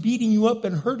really beating you up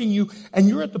and hurting you. And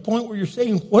you're at the point where you're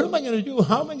saying, what am I going to do?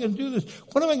 How am I going to do this?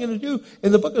 What am I going to do?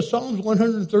 In the book of Psalms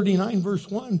 139, verse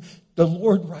 1, The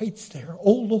Lord writes there,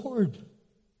 "Oh Lord,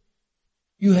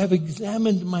 you have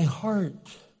examined my heart."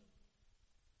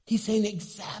 He's saying,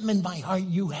 examine my heart.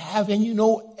 You have, and you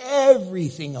know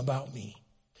everything about me.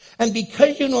 And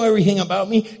because you know everything about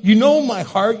me, you know my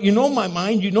heart, you know my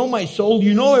mind, you know my soul,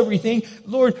 you know everything.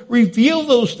 Lord, reveal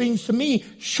those things to me.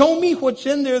 Show me what's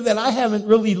in there that I haven't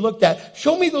really looked at.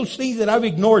 Show me those things that I've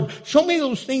ignored. Show me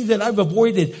those things that I've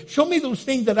avoided. Show me those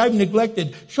things that I've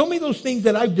neglected. Show me those things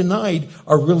that I've denied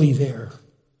are really there.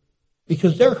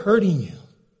 Because they're hurting you.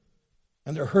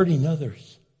 And they're hurting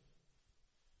others.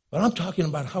 But I'm talking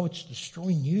about how it's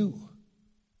destroying you.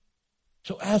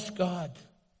 So ask God,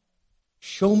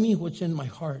 show me what's in my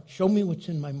heart. Show me what's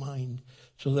in my mind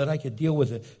so that I could deal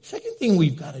with it. Second thing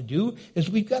we've got to do is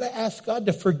we've got to ask God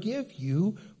to forgive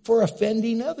you for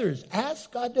offending others.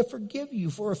 Ask God to forgive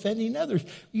you for offending others.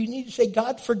 You need to say,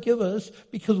 God, forgive us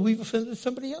because we've offended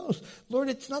somebody else. Lord,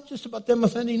 it's not just about them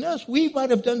offending us. We might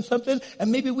have done something,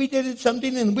 and maybe we did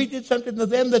something, and we did something to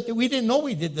them that we didn't know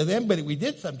we did to them, but we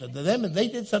did something to them, and they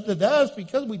did something to us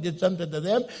because we did something to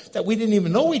them that we didn't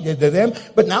even know we did to them.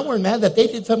 But now we're mad that they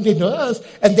did something to us,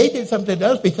 and they did something to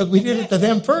us because we did it to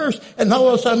them first, and now all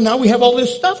of a sudden now we have all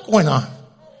this stuff going on.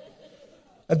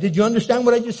 Did you understand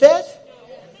what I just said?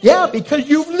 Yeah, because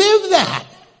you've lived that.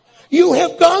 You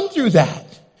have gone through that.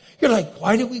 You're like,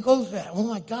 why did we go through that? Oh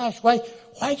my gosh, why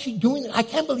is she doing that? I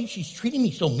can't believe she's treating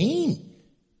me so mean.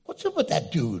 What's up with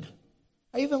that dude?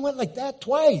 I even went like that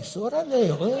twice.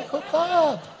 Orale, hook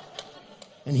up.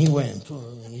 And he went,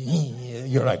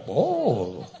 you're like,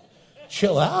 whoa,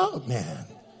 chill out, man.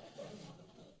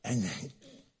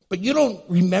 But you don't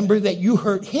remember that you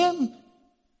hurt him.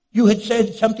 You had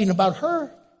said something about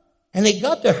her. And it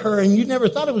got to her, and you never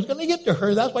thought it was going to get to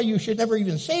her. That's why you should never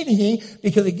even say anything,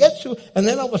 because it gets to, and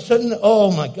then all of a sudden,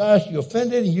 oh my gosh, you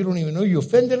offended, and you don't even know you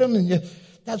offended him. And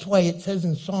that's why it says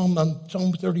in Psalm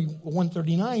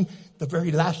 139, the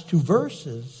very last two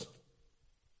verses,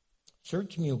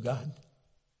 search me, O God.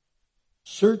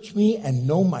 Search me and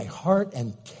know my heart,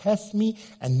 and test me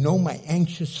and know my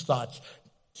anxious thoughts.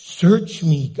 Search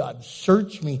me, God,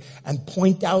 search me, and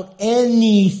point out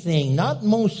anything, not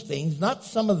most things, not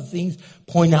some of the things,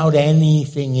 point out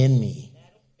anything in me.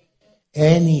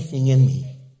 Anything in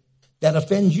me that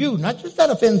offends you, not just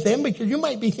that offends them, because you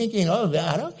might be thinking, oh,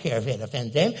 I don't care if it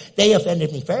offends them. They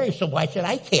offended me first, so why should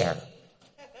I care?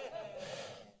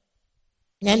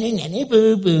 Nanny, nanny,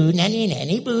 boo-boo, nanny,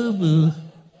 nanny, boo-boo.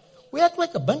 We act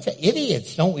like a bunch of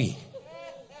idiots, don't we?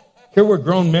 Here we're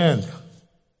grown men.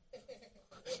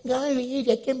 No,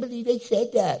 I can't believe they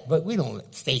said that. But we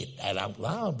don't say that out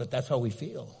loud, but that's how we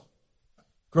feel.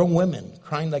 Grown women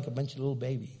crying like a bunch of little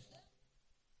babies.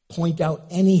 Point out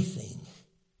anything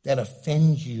that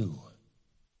offends you.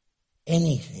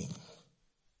 Anything.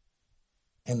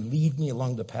 And lead me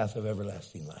along the path of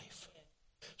everlasting life.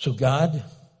 So God,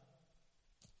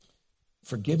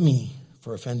 forgive me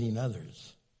for offending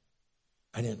others.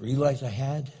 I didn't realize I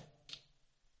had.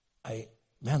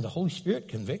 The Holy Spirit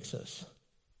convicts us.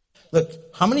 Look,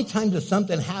 how many times has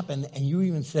something happened and you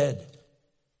even said,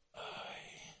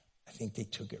 I think they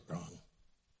took it wrong.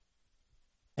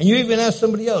 And you even asked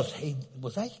somebody else, hey,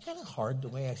 was I kind of hard the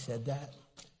way I said that?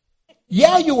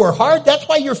 Yeah, you were hard. That's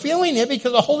why you're feeling it,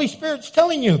 because the Holy Spirit's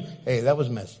telling you, hey, that was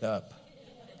messed up.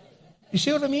 You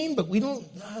see what I mean? But we don't.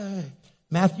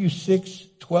 Matthew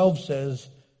 6:12 says,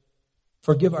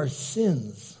 forgive our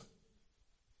sins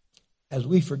as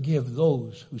we forgive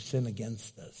those who sin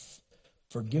against us.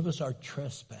 Forgive us our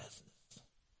trespasses.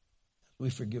 We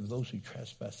forgive those who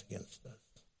trespass against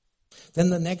us. Then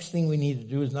the next thing we need to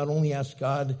do is not only ask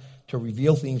God to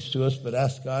reveal things to us, but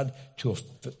ask God to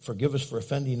forgive us for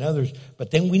offending others.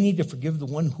 But then we need to forgive the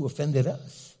one who offended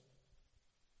us.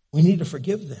 We need to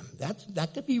forgive them.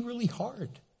 That could be really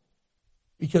hard.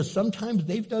 Because sometimes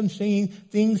they've done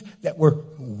things that were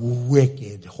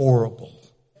wicked, horrible.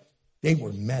 They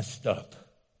were messed up.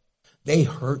 They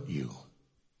hurt you.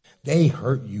 They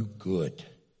hurt you good.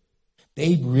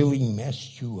 They really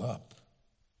messed you up.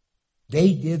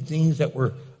 They did things that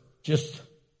were just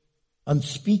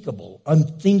unspeakable,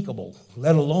 unthinkable,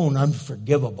 let alone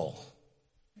unforgivable.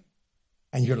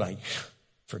 And you're like,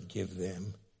 forgive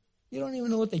them. You don't even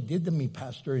know what they did to me,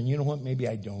 Pastor, and you know what? Maybe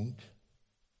I don't.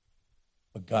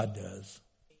 But God does.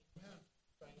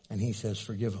 And he says,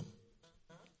 forgive them.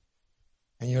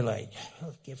 And you're like,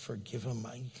 forgive them.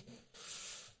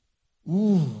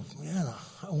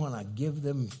 I want to give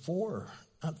them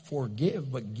not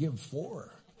forgive, but give for.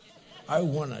 I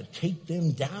want to take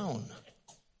them down.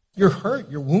 You're hurt.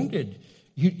 You're wounded.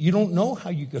 You don't know how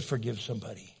you could forgive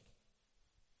somebody.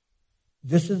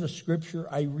 This is a scripture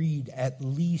I read at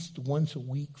least once a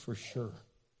week for sure.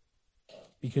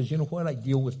 Because you know what? I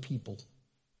deal with people.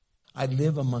 I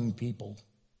live among people.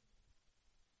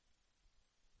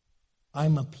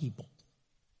 I'm a people.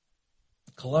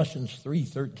 Colossians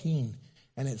 3:13,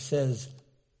 and it says,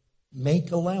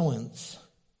 make allowance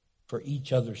for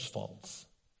each other's faults.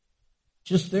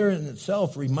 Just there in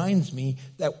itself reminds me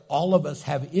that all of us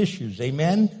have issues.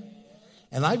 Amen?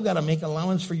 And I've got to make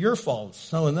allowance for your faults.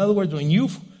 So in other words, when you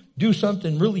do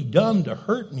something really dumb to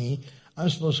hurt me, I'm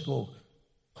supposed to go,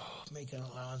 oh, make an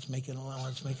allowance, make an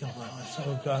allowance, make an allowance.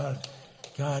 Oh,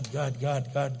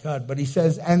 God. But he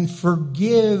says, and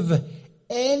forgive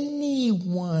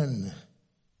anyone.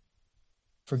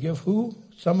 Forgive who?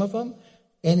 Some of them?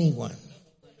 Anyone.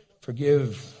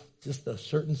 Forgive just a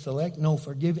certain select? No,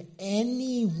 forgive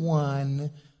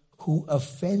anyone who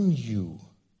offends you.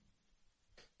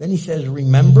 Then he says,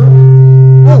 remember.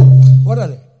 Oh, what are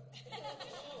they?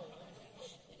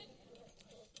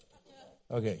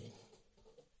 Okay.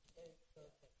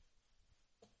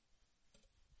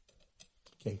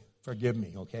 Okay, forgive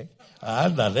me, okay?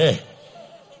 Ándale.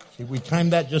 See, we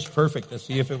timed that just perfect to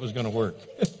see if it was going to work.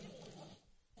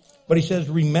 But he says,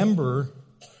 remember,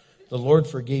 the Lord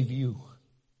forgave you.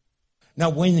 Now,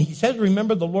 when he says,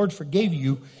 remember, the Lord forgave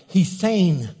you, he's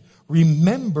saying,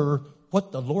 remember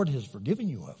what the Lord has forgiven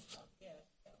you of.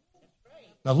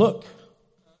 Now, look.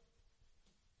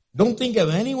 Don't think of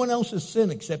anyone else's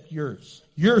sin except yours.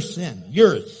 Your sin.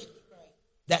 Yours.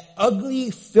 That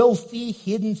ugly, filthy,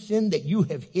 hidden sin that you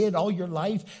have hid all your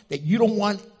life that you don't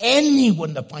want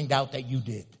anyone to find out that you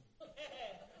did.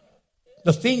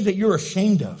 The things that you're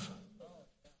ashamed of.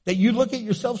 That you look at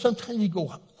yourself sometimes and you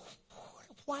go,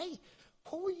 why?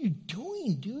 What were you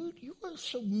doing, dude? You were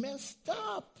so messed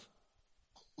up.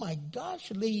 Oh my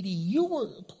gosh, lady,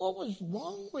 what was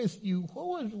wrong with you?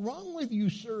 What was wrong with you,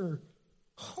 sir?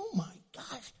 Oh my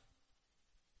gosh.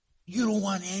 You don't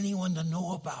want anyone to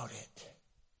know about it.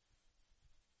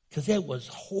 Because it was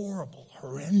horrible,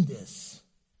 horrendous.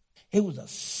 It was a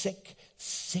sick,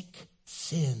 sick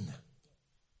sin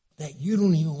that you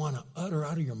don't even want to utter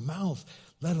out of your mouth,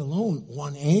 let alone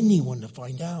want anyone to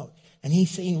find out. And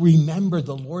he's saying, remember,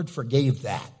 the Lord forgave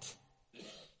that.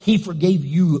 He forgave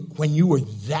you when you were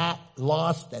that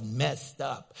lost and messed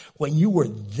up. When you were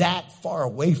that far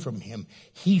away from him,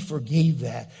 he forgave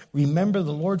that. Remember,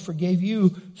 the Lord forgave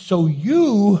you, so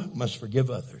you must forgive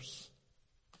others.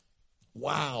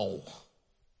 Wow.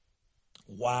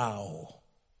 Wow.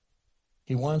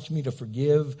 He wants me to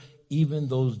forgive even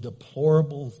those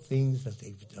deplorable things that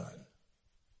they've done.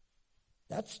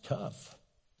 That's tough.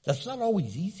 That's not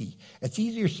always easy. It's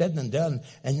easier said than done.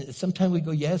 And sometimes we go,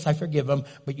 yes, I forgive them.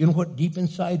 But you know what? Deep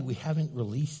inside, we haven't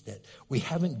released it. We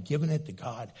haven't given it to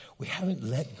God. We haven't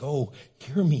let go.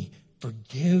 Hear me.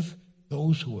 Forgive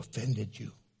those who offended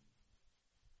you.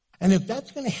 And if that's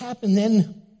going to happen,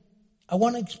 then I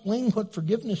want to explain what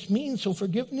forgiveness means. So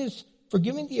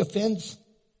forgiving the offense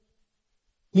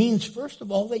means, first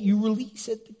of all, that you release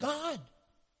it to God.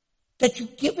 That you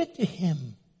give it to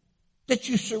him. That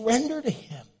you surrender to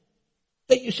him.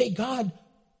 That you say, God,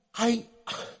 I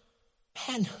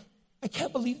can't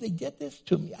believe they did this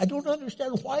to me. I don't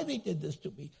understand why they did this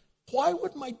to me. Why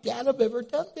would my dad have ever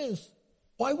done this?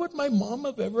 Why would my mom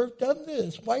have ever done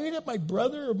this? Why did my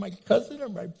brother or my cousin or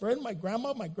my friend, my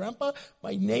grandma, my grandpa,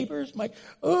 my neighbors,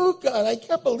 oh God, I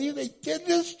can't believe they did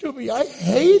this to me. I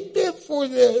hate them for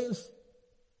this.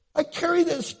 I carry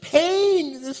this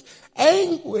pain, this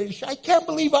anguish. I can't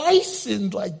believe I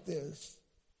sinned like this.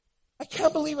 I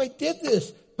can't believe I did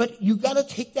this. But you got to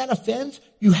take that offense.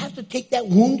 You have to take that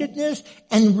woundedness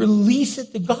and release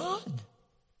it to God.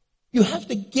 You have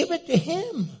to give it to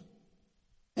him.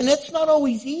 And that's not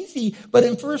always easy. But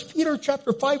in 1 Peter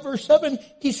chapter 5, verse 7,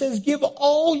 he says, give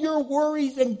all your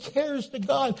worries and cares to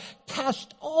God.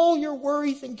 Cast all your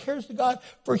worries and cares to God,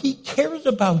 for he cares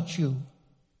about you.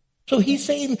 So he's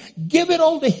saying, give it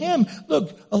all to him.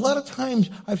 Look, a lot of times,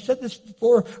 I've said this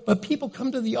before, but people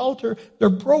come to the altar, they're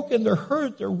broken, they're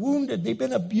hurt, they're wounded, they've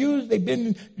been abused, they've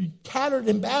been tattered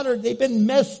and battered, they've been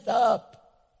messed up.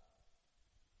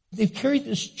 They've carried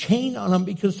this chain on them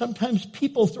because sometimes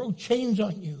people throw chains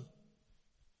on you.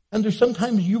 And there's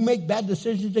sometimes you make bad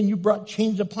decisions and you brought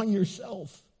chains upon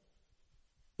yourself.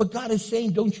 But God is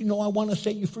saying, don't you know I want to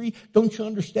set you free? Don't you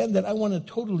understand that I want to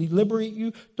totally liberate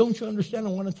you? Don't you understand I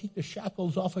want to take the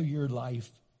shackles off of your life?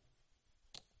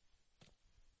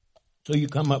 So you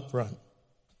come up front.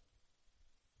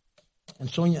 And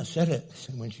Sonia said it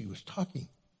when she was talking.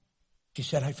 She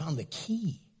said, I found the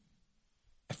key.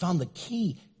 I found the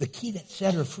key that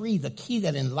set her free, the key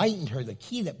that enlightened her, the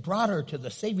key that brought her to the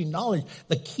saving knowledge,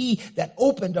 the key that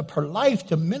opened up her life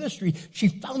to ministry. She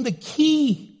found the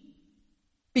key.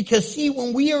 Because see,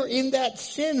 when we are in that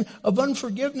sin of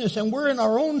unforgiveness and we're in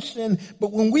our own sin,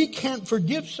 but when we can't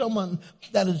forgive someone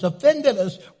that has offended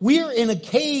us, we're in a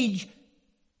cage.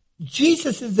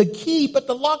 Jesus is the key, but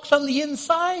the lock's on the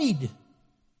inside.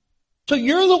 So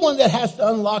you're the one that has to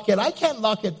unlock it. I can't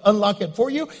unlock it for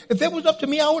you. If it was up to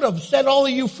me, I would have set all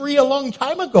of you free a long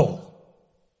time ago.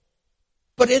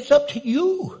 But it's up to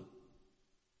you.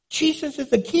 Jesus is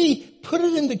the key. Put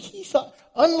it in the key slot.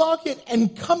 Unlock it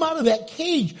and come out of that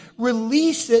cage.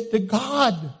 Release it to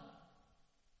God.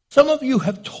 Some of you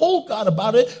have told God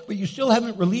about it, but you still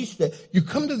haven't released it. You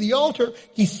come to the altar,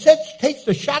 He takes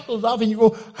the shackles off, and you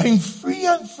go, I'm free,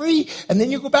 I'm free. And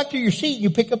then you go back to your seat, and you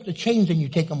pick up the chains, and you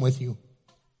take them with you.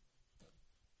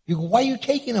 You go, why are you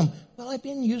taking them? Well, I've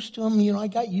been used to them. You know, I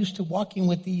got used to walking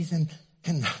with these, and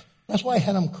that's why I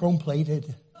had them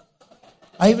chrome-plated.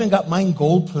 I even got mine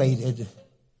gold-plated.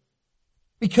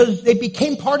 Because they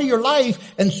became part of your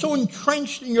life and so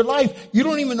entrenched in your life, you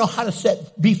don't even know how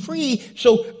to be free.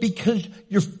 So because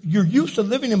you're used to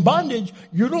living in bondage,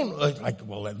 you don't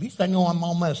well, at least I know I'm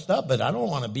all messed up, but I don't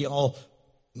want to be all,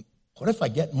 what if I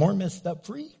get more messed up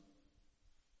free?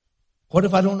 What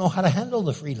if I don't know how to handle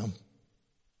the freedom?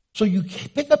 So you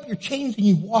pick up your chains and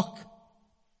you walk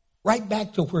right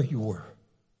back to where you were.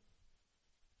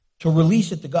 So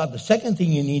release it to God. The second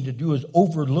thing you need to do is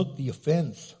overlook the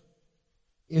offense.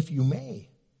 If you may.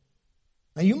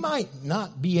 Now, you might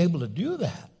not be able to do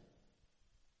that.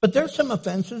 But there's some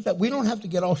offenses that we don't have to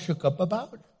get all shook up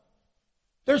about.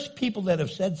 There's people that have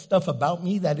said stuff about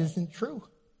me that isn't true.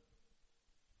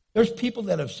 There's people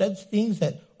that have said things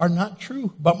that are not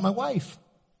true about my wife.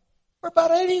 Or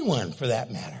about anyone, for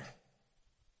that matter.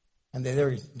 And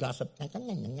they're gossip. You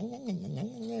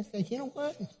know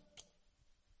what?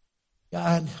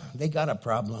 God, they got a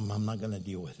problem. I'm not going to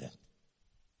deal with it.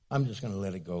 I'm just going to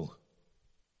let it go.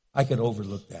 I could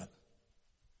overlook that.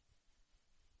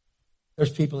 There's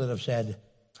people that have said,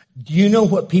 do you know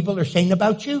what people are saying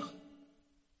about you?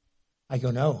 I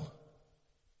go, no.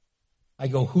 I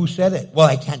go, who said it? Well,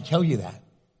 I can't tell you that.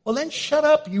 Well, then shut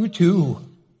up, you too.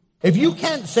 If you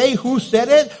can't say who said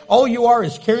it, all you are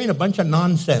is carrying a bunch of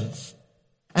nonsense.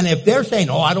 And if they're saying,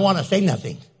 oh, I don't want to say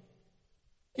nothing.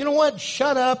 You know what?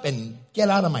 Shut up and get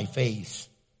out of my face.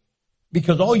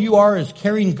 Because all you are is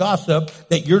carrying gossip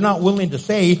that you're not willing to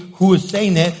say who is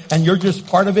saying it, and you're just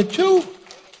part of it too.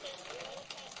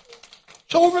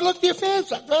 So overlook the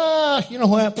offense. You know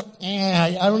what?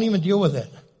 I don't even deal with it.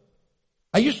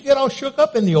 I used to get all shook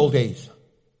up in the old days.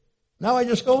 Now I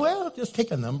just go, well, just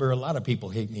take a number. A lot of people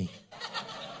hate me.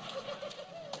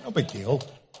 No big deal.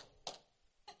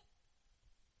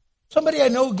 Somebody I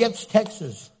know gets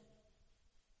texts.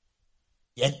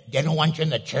 They don't want you in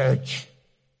the church.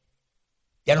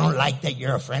 They don't like that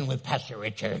you're a friend with Pastor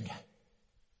Richard.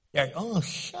 They're, oh,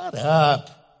 shut up.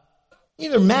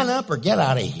 Either man up or get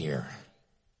out of here.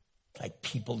 Like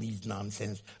people, these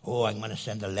nonsense. Oh, I'm going to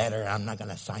send a letter. I'm not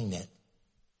going to sign it.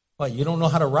 Well, you don't know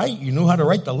how to write. You knew how to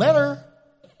write the letter.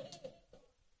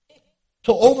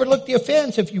 So overlook the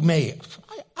offense if you may.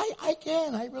 I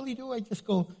can. I really do. I just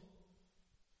go,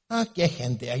 que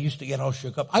gente. I used to get all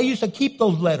shook up. I used to keep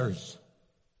those letters.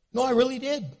 No, I really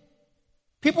did.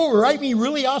 People would write me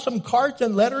really awesome cards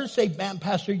and letters, say, man,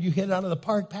 Pastor, you hit it out of the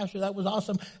park. Pastor, that was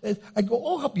awesome. I'd go,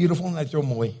 oh, how beautiful, and I'd throw them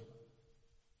away.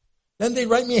 Then they'd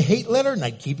write me a hate letter, and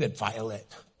I'd keep it, file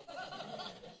it.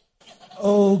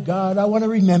 Oh, God, I want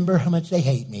to remember how much they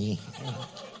hate me.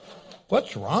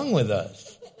 What's wrong with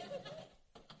us?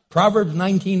 Proverbs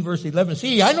 19, verse 11.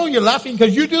 See, I know you're laughing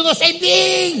because you do the same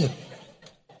thing.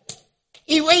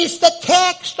 Erase the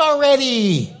text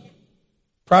already.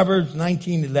 Proverbs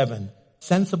 19:11.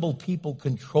 Sensible people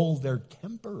control their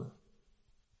temper.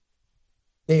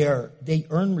 They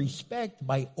earn respect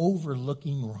by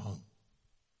overlooking wrong.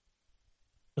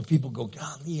 So people go,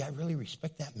 golly, I really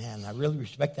respect that man. I really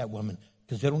respect that woman.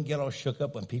 Because they don't get all shook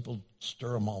up when people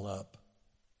stir them all up.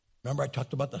 Remember I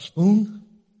talked about the spoon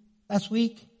last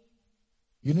week?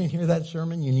 You didn't hear that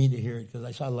sermon? You need to hear it because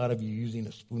I saw a lot of you using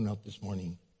a spoon out this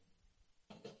morning.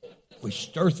 We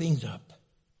stir things up.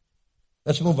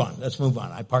 Let's move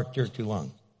on. I parked here too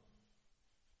long.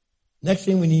 Next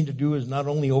thing we need to do is not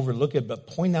only overlook it, but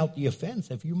point out the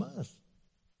offense if you must.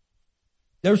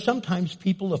 There's sometimes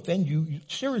people offend you.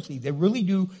 Seriously, they really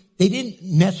do. They didn't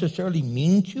necessarily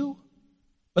mean to,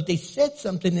 but they said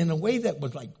something in a way that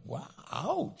was like, wow,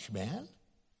 ouch, man.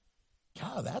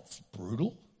 God, that's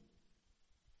brutal.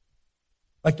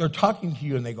 Like they're talking to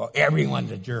you and they go,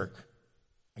 everyone's a jerk.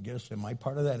 I guess, am I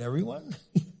part of that everyone?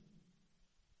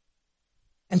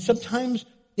 And sometimes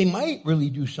they might really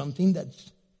do something that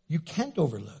you can't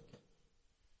overlook.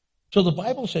 So the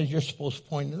Bible says you're supposed to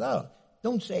point it out.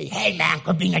 Don't say, hey, man,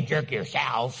 quit being a jerk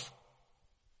yourself.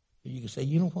 You can say,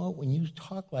 you know what, when you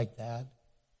talk like that,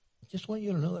 I just want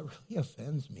you to know that really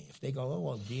offends me. If they go, oh,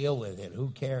 well, deal with it, who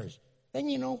cares? Then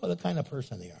you know what the kind of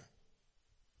person they are.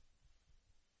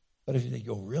 But if they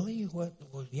go, really? What?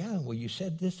 Well, yeah, well, you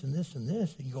said this and this and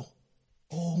this. And you go,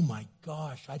 oh, my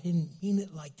gosh, I didn't mean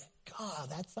it like that. God,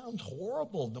 that sounds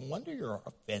horrible. No wonder you're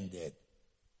offended.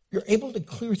 You're able to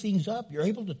clear things up. You're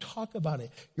able to talk about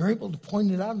it. You're able to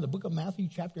point it out. In the book of Matthew,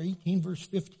 chapter 18, verse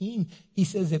 15, he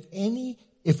says,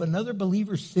 if another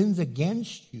believer sins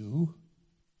against you,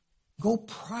 go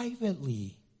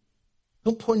privately.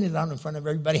 Don't point it out in front of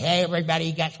everybody. Hey,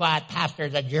 everybody, guess what?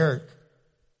 Pastor's a jerk.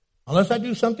 Unless I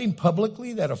do something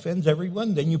publicly that offends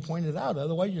everyone, then you point it out.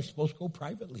 Otherwise, you're supposed to go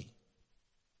privately.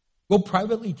 Go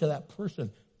privately to that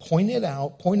person. Point it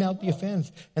out. Point out the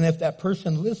offense. And if that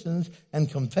person listens and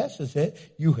confesses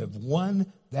it, you have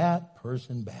won that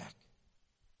person back.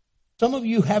 Some of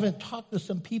you haven't talked to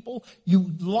some people.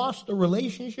 You lost a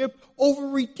relationship over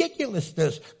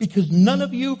ridiculousness because none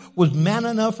of you was man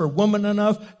enough or woman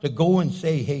enough to go and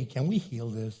say, hey, can we heal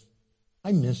this?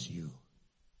 I miss you.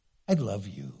 I love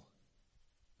you.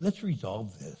 Let's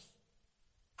resolve this.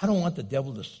 I don't want the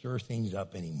devil to stir things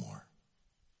up anymore.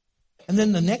 And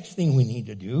then the next thing we need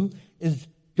to do is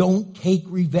don't take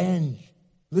revenge.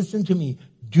 Listen to me.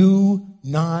 Do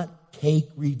not take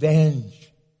revenge.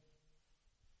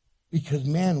 Because,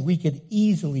 man, we could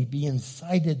easily be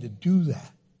incited to do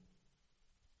that.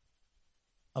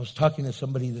 I was talking to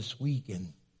somebody this week,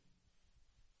 and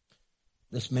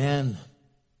this man,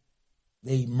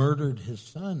 they murdered his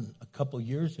son a couple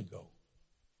years ago.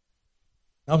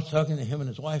 I was talking to him and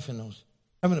his wife, and I was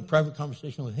having a private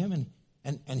conversation with him,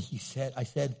 and he said, I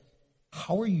said,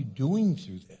 how are you doing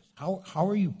through this? How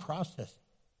are you processing?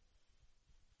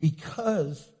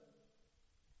 Because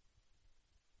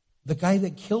the guy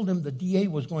that killed him, the DA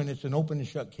was going, it's an open and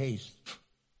shut case.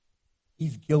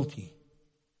 He's guilty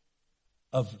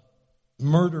of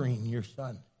murdering your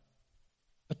son.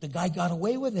 But the guy got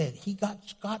away with it. He got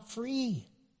scot-free.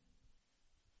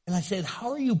 And I said,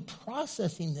 how are you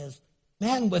processing this?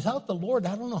 Man, without the Lord,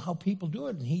 I don't know how people do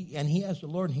it. And he asked the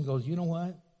Lord, and he goes, you know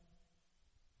what?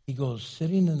 He goes,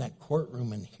 sitting in that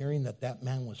courtroom and hearing that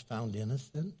man was found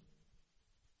innocent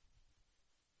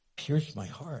pierced my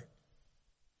heart.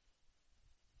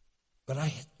 But I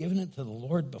had given it to the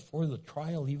Lord before the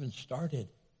trial even started.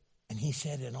 And he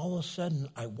said, and all of a sudden,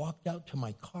 I walked out to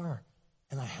my car,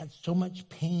 and I had so much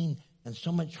pain and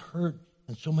so much hurt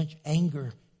and so much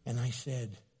anger. And I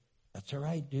said, that's all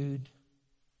right, dude.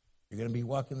 You're going to be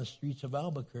walking the streets of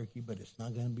Albuquerque, but it's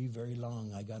not going to be very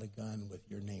long. I got a gun with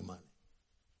your name on it.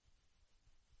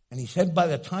 And he said by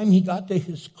the time he got to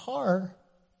his car,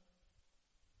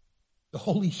 the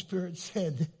Holy Spirit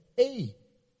said, hey,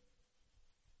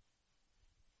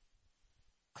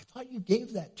 I thought you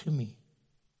gave that to me.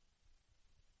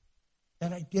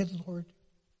 And I did, Lord.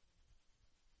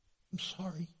 I'm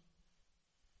sorry.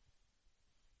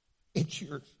 It's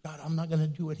yours. God, I'm not going to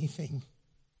do anything.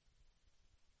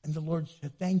 And the Lord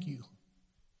said, thank you.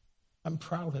 I'm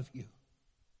proud of you.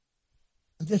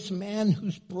 And this man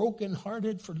who's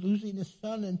brokenhearted for losing his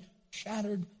son and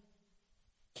shattered,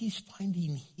 he's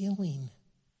finding healing.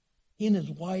 He and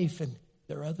his wife and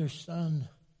their other son.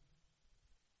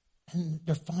 And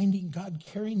they're finding God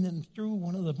carrying them through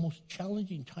one of the most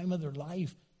challenging time of their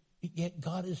life. Yet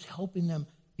God is helping them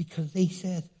because they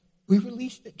said, we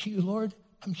released it to you, Lord.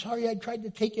 I'm sorry I tried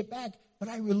to take it back, but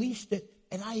I released it.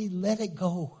 And I let it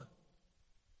go.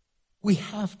 We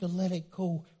have to let it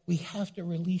go. We have to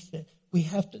release it. We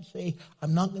have to say,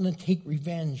 I'm not going to take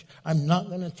revenge. I'm not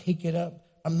going to take it up.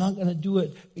 I'm not going to do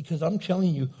it because I'm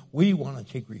telling you, we want to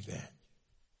take revenge.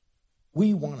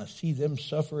 We want to see them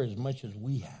suffer as much as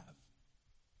we have.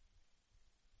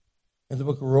 In the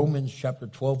book of Romans, chapter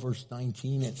 12, verse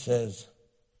 19, it says,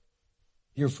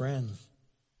 dear friends,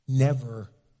 never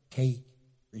take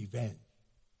revenge.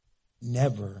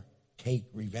 Never take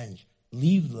revenge.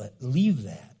 Leave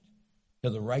that to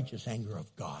the righteous anger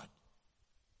of God.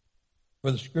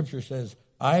 For the scripture says,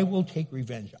 I will take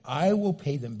revenge. I will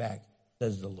pay them back,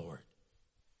 says the Lord.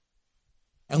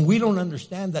 And we don't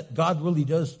understand that God really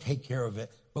does take care of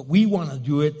it, but we want to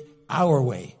do it our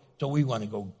way. So we want to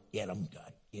go, get them,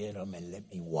 God. Get them and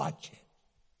let me watch it.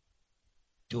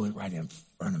 Do it right in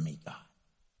front of me, God.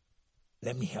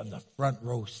 Let me have the front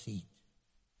row seat.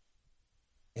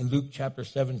 In Luke chapter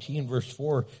 17, verse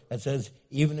 4, it says,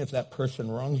 even if that person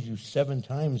wrongs you 7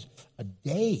 times a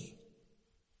day,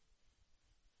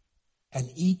 and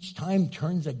each time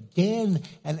turns again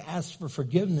and asks for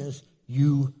forgiveness,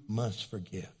 you must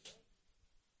forgive.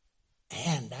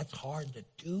 Man, that's hard to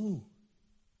do.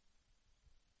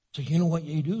 So you know what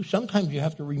you do? Sometimes you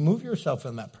have to remove yourself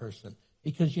from that person.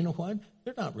 Because you know what?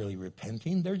 They're not really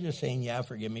repenting. They're just saying, yeah,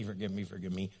 forgive me, forgive me,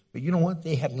 forgive me. But you know what?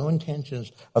 They have no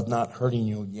intentions of not hurting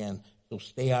you again. So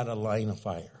stay out of line of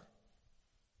fire.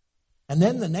 And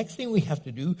then the next thing we have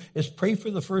to do is pray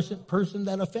for the first person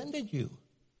that offended you.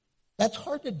 That's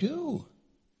hard to do.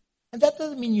 And that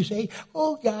doesn't mean you say,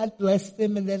 oh, God bless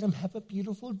them and let them have a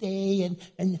beautiful day.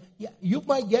 And yeah, you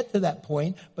might get to that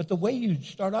point, but the way you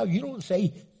start out, you don't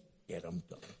say, get them,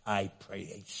 I pray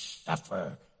they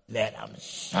suffer. Let them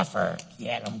suffer.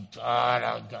 Get them, God,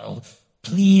 I'll go.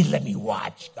 Please let me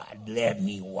watch, God. Let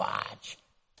me watch.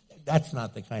 That's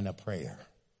not the kind of prayer.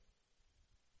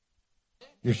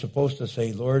 You're supposed to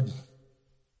say, Lord,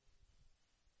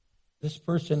 this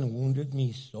person wounded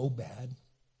me so bad.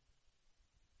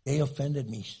 They offended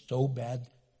me so bad.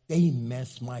 They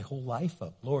messed my whole life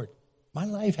up. Lord, my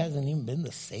life hasn't even been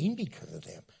the same because of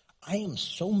them. I am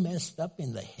so messed up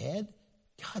in the head.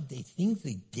 God, the things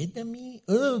they did to me,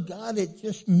 oh, God, it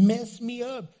just messed me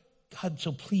up. God,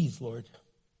 so please, Lord,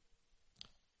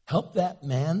 help that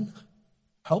man,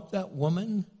 help that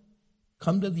woman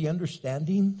come to the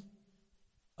understanding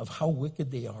of how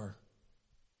wicked they are.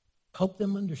 Help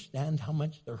them understand how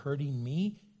much they're hurting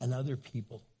me and other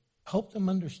people. Help them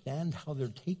understand how they're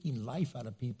taking life out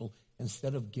of people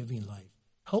instead of giving life.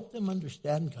 Help them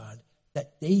understand, God,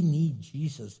 that they need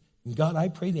Jesus. And God, I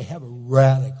pray they have a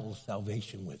radical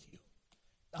salvation with you.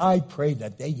 I pray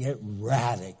that they get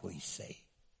radically saved.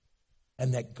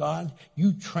 And that, God,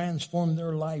 you transform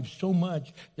their lives so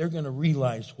much, they're going to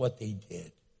realize what they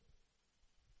did.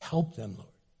 Help them, Lord.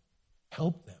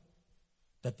 Help them.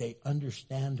 That they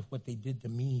understand what they did to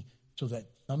me so that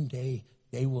someday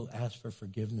they will ask for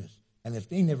forgiveness. And if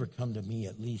they never come to me,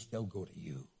 at least they'll go to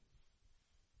you.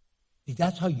 See,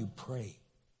 that's how you pray.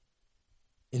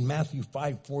 In Matthew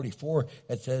 5:44,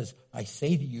 it says, I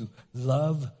say to you,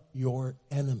 love your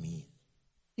enemies.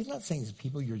 He's not saying to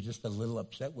people you're just a little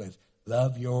upset with.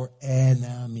 Love your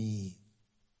enemies.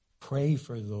 Pray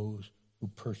for those who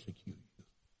persecute you.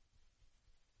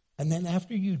 And then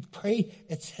after you pray,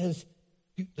 it says,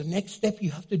 the next step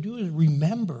you have to do is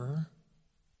remember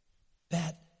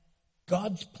that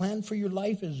God's plan for your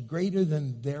life is greater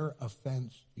than their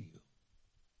offense to you.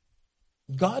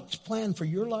 God's plan for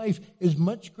your life is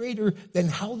much greater than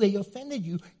how they offended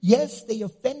you. Yes, they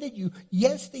offended you.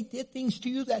 Yes, they did things to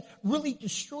you that really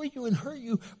destroyed you and hurt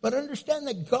you. But understand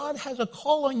that God has a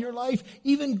call on your life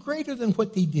even greater than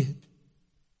what they did.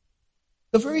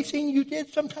 The very thing you did,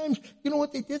 sometimes, you know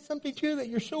what, they did something to you that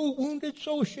you're so wounded,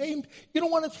 so ashamed, you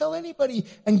don't want to tell anybody.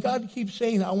 And God keeps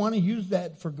saying, I want to use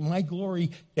that for my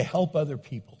glory to help other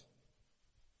people.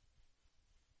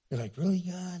 You're like, really,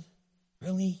 God?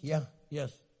 Really? Yeah.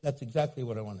 Yes, that's exactly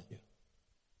what I want to do.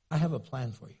 I have a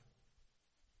plan for you.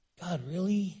 God,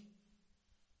 really?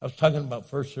 I was talking about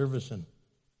first service, and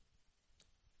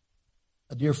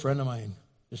a dear friend of mine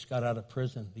just got out of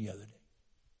prison the other day.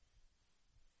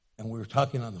 And we were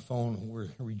talking on the phone, and we were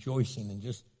rejoicing and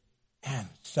just,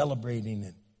 celebrating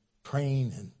and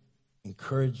praying and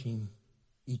encouraging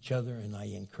each other. And I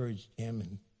encouraged him,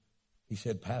 and he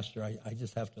said, Pastor, I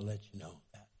just have to let you know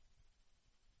that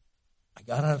I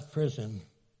got out of prison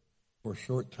for a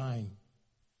short time,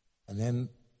 and then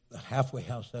the halfway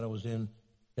house that I was in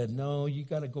said, no, you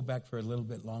got to go back for a little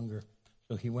bit longer.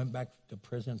 So he went back to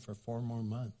prison for 4 more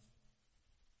months.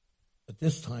 But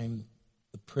this time,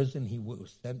 the prison he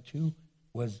was sent to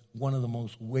was one of the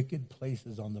most wicked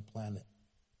places on the planet.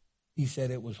 He said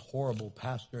it was horrible,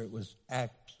 Pastor. It was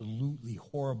absolutely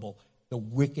horrible. The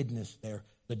wickedness there.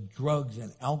 The drugs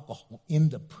and alcohol in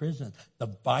the prison, the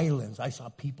violence. I saw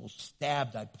people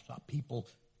stabbed. I saw people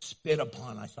spit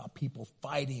upon. I saw people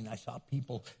fighting. I saw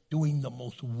people doing the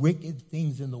most wicked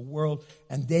things in the world,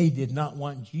 and they did not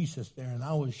want Jesus there. And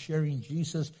I was sharing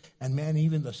Jesus, and man,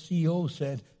 even the CO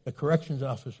said, the corrections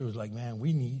officer was like, man,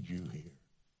 we need you here.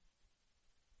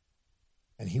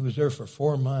 And he was there for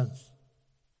 4 months.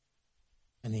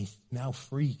 And he's now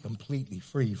free, completely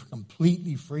free.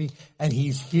 And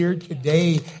he's here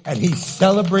today, and he's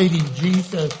celebrating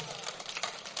Jesus.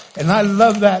 And I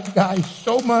love that guy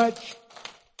so much.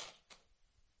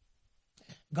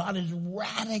 God has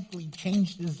radically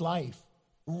changed his life.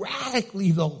 Radically,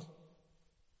 though.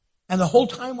 And the whole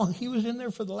time while he was in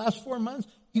there for the last 4 months,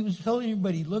 he was telling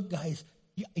everybody, look, guys,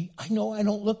 I know I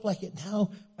don't look like it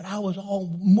now, but I was all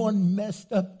one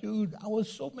messed up dude. I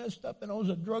was so messed up, and I was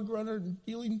a drug runner and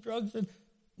dealing drugs, and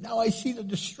now I see the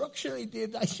destruction I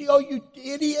did. I see all you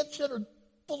idiots that are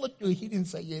full of... He didn't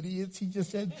say idiots. He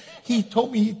just said, he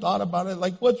told me he thought about it,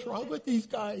 like, what's wrong with these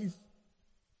guys?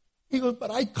 He goes,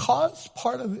 but I caused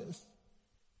part of this.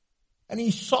 And he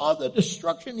saw the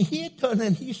destruction he had done,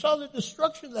 and he saw the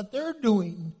destruction that they're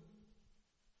doing.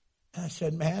 And I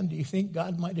said, man, do you think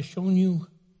God might have shown you,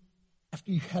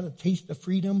 after you had a taste of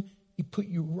freedom, he put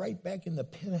you right back in the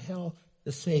pit of hell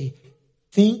to say,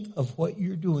 think of what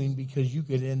you're doing because you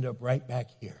could end up right back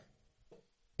here.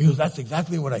 He goes, that's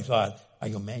exactly what I thought. I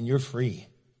go, man, you're free.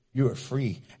 You are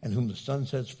free. And whom the Son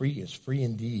sets free is free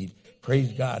indeed.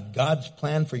 Praise God. God's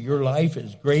plan for your life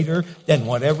is greater than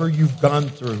whatever you've gone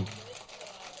through.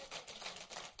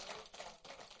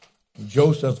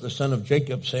 Joseph, the son of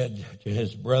Jacob, said to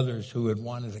his brothers who had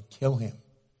wanted to kill him,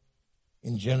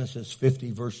 in Genesis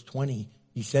 50, verse 20,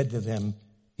 he said to them,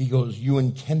 he goes, you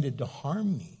intended to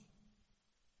harm me,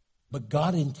 but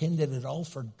God intended it all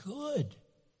for good.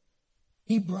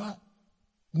 He brought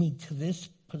me to this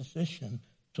position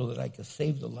so that I could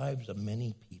save the lives of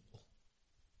many people.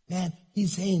 Man,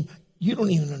 he's saying, you don't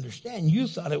even understand. You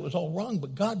thought it was all wrong,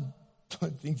 but God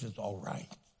thinks it's all right.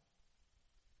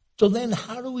 So then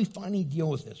how do we finally deal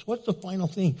with this? What's the final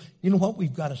thing? You know what?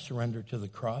 We've got to surrender to the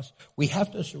cross. We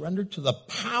have to surrender to the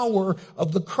power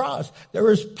of the cross. There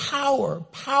is power,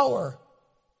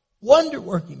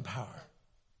 wonder-working power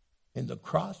in the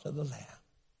cross of the Lamb.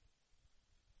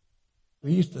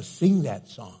 We used to sing that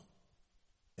song.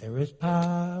 There is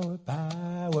power,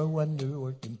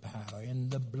 wonder-working power in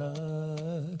the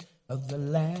blood of the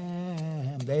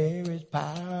Lamb. There is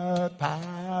power,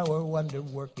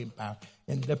 wonder-working power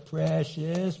in the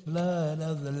precious blood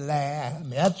of the Lamb.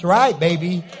 That's right,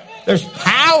 baby. There's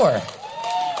power.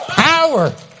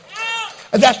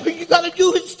 And that's what you got to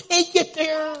do is take it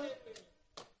there.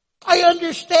 I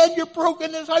understand your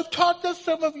brokenness. I've talked to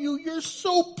some of you. You're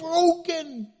so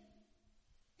broken.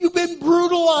 You've been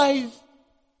brutalized.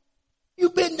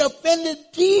 You've been offended,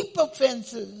 deep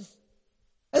offenses.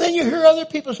 And then you hear other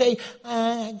people say,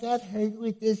 I got hurt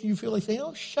with this. You feel like saying,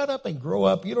 oh, shut up and grow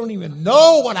up. You don't even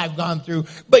know what I've gone through.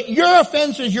 But your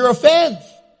offense is your offense.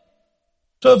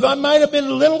 So if I might have been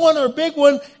a little one or a big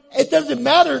one, it doesn't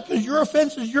matter because your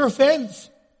offense is your offense.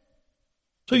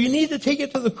 So you need to take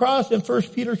it to the cross. In 1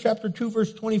 Peter chapter 2,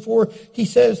 verse 24, he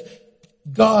says,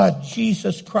 God,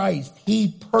 Jesus Christ,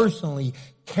 he personally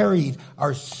carried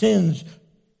our sins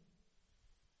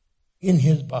in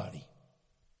his body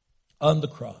on the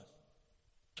cross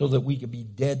so that we could be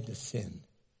dead to sin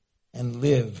and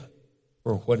live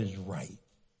for what is right.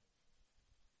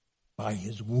 By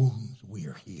his wounds we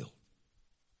are healed.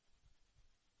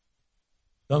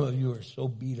 Some of you are so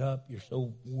beat up, you're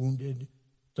so wounded.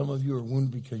 Some of you are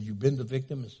wounded because you've been the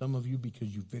victim, and some of you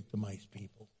because you victimized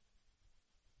people.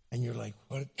 And you're like,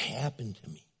 what happened to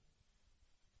me?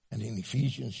 And in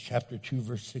Ephesians chapter 2,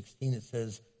 verse 16, it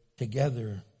says,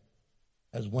 together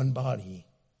as one body,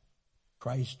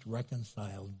 Christ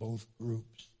reconciled both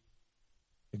groups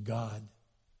to God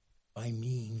by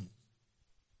means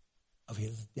of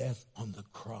his death on the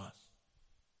cross.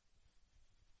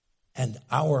 And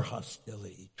our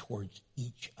hostility towards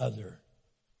each other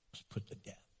was put to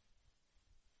death.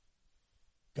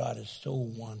 God is so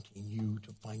wanting you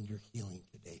to find your healing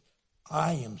today.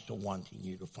 I am so wanting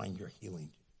you to find your healing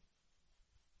today.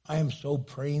 I am so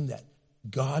praying that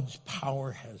God's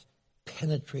power has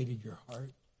penetrated your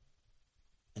heart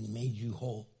and made you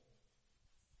whole.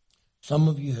 Some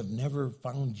of you have never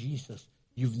found Jesus.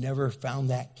 You've never found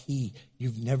that key.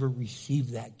 You've never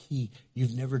received that key.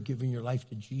 You've never given your life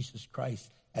to Jesus Christ.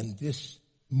 And this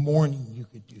morning you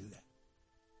could do that.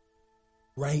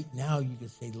 Right now you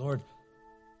could say, Lord,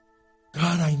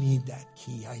 God, I need that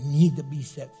key. I need to be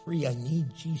set free. I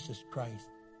need Jesus Christ.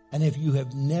 And if you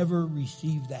have never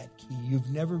received that key,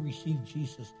 you've never received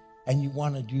Jesus, and you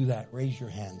want to do that, raise your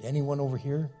hand. Anyone over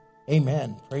here?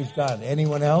 Amen. Praise God.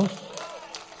 Anyone else?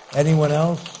 Anyone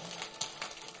else?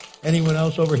 Anyone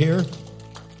else over here?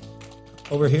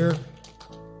 Over here?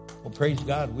 Well, praise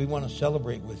God. We want to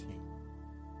celebrate with you.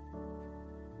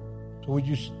 So would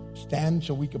you stand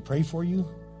so we could pray for you?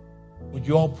 Would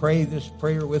you all pray this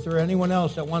prayer with her? Anyone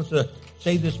else that wants to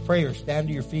say this prayer, stand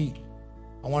to your feet.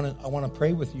 I want to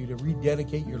pray with you to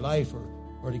rededicate your life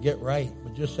or to get right.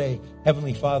 But just say,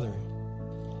 Heavenly Father,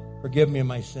 forgive me of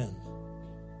my sins.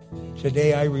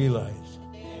 Today I realize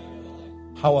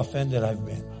how offended I've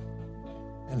been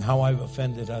and how I've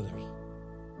offended others.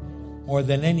 More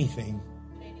than anything,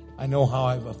 I know how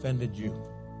I've offended you.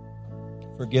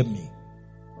 Forgive me.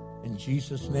 In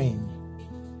Jesus' name,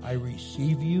 I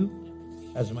receive you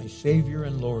as my Savior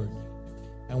and Lord.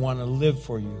 I want to live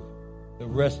for you the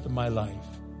rest of my life.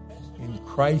 In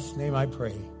Christ's name I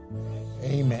pray.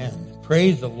 Amen.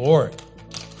 Praise the Lord.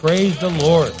 Praise the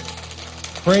Lord.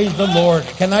 Praise the Lord.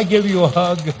 Can I give you a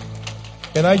hug?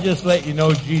 Can I just let you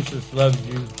know Jesus loves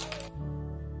you?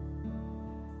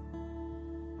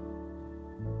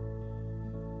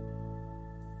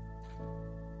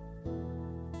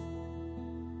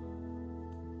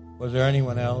 Was there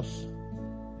anyone else?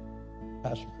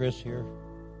 Pastor Chris here?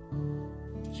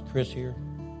 Is Chris here?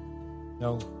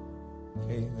 No?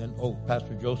 Okay, then,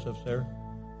 Pastor Joseph's there.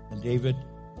 And David,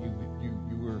 you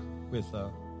were with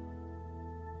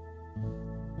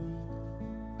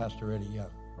Pastor Eddie, yeah.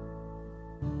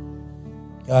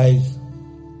 Guys,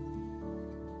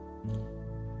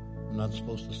 I'm not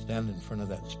supposed to stand in front of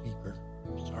that speaker.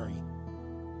 I'm sorry.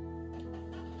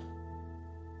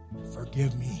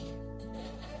 Forgive me.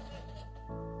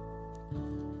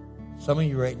 Some of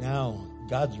you right now,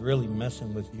 God's really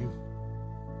messing with you.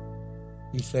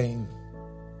 He's saying,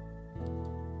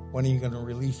 when are you going to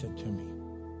release it to me?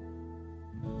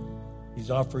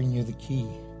 He's offering you the key.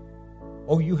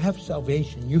 Oh, you have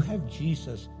salvation. You have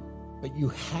Jesus, but you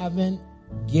haven't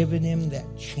given him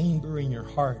that chamber in your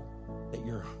heart that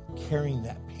you're carrying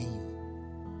that pain.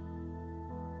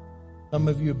 Some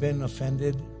of you have been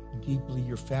offended deeply.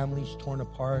 Your family's torn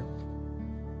apart.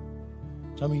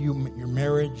 Some of you, your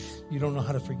marriage, you don't know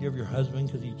how to forgive your husband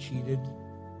because he cheated.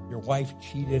 Your wife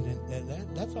cheated.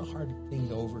 And that's a hard thing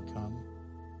to overcome.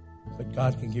 But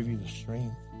God can give you the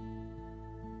strength.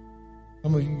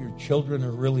 Some of you, your children are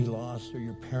really lost, or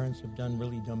your parents have done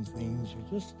really dumb things, or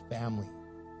just family,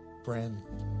 friends.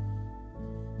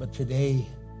 But today,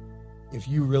 if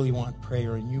you really want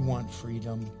prayer and you want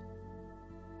freedom,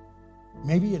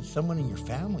 maybe it's someone in your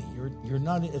family. You're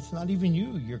not. It's not even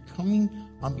you. You're coming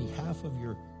on behalf of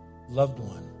your loved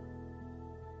one.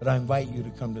 But I invite you to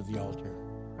come to the altar.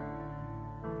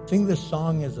 Sing this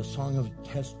song as a song of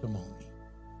testimony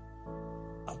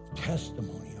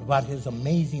about his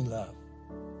amazing love.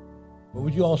 But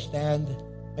would you all stand,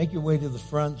 make your way to the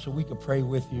front so we can pray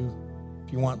with you.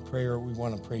 If you want prayer, we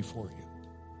want to pray for you.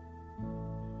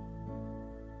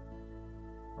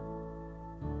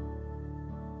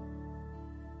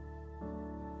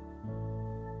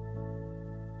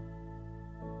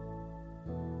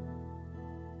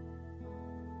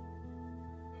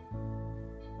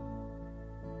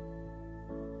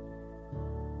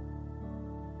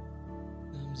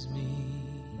 Me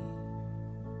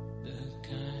the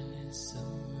kindness of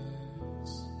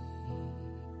mercy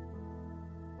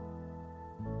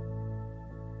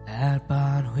that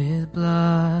bought with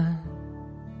blood,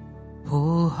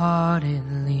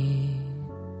 wholeheartedly,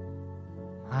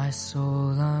 my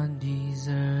soul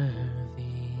undeserving.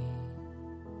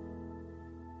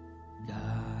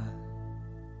 God,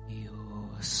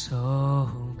 you're so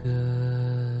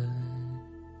good.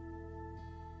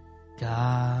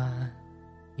 God,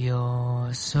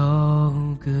 you're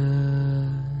so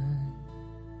good.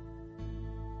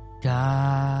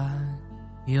 God,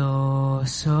 you're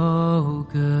so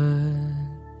good.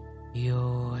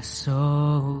 You're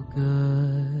so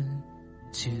good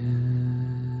to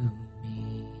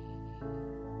me.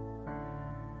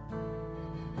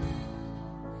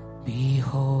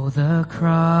 Behold the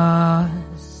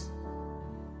cross,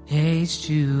 age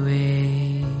to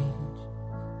age,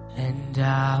 and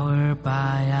hour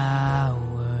by hour.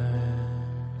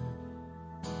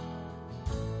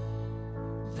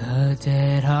 The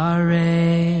dead are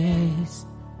raised,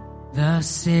 the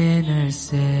sinners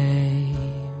saved,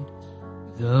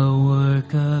 the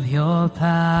work of your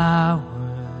power.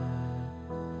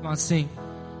 Come on, sing.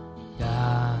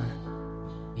 God,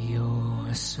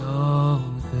 you're so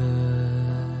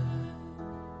good.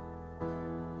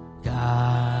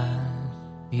 God,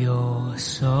 you're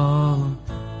so.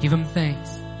 Give him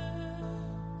thanks.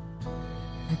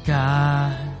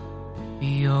 God,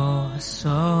 you're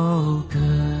so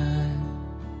good.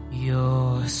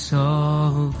 You're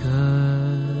so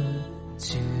good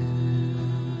to.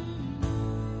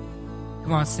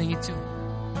 Come on, sing it too.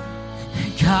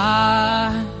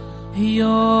 God,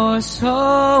 you're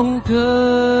so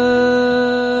good.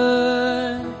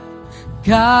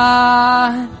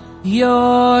 God,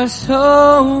 you're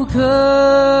so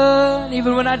good.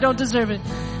 Even when I don't deserve it.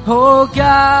 Oh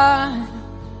God,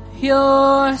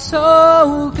 you're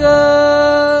so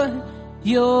good.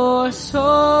 You're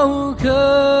so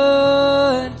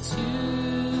good to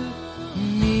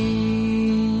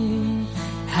me.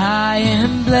 I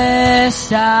am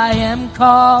blessed, I am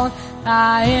called,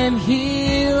 I am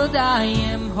healed, I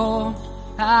am whole,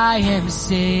 I am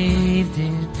saved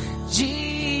in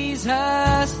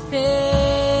Jesus'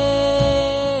 name.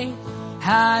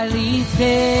 Highly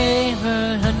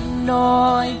favored,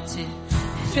 anointed,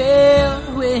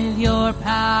 filled with your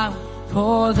power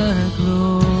for the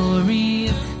glory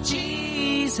of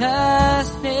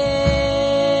Jesus'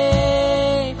 name.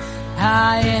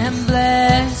 I am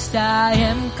blessed, I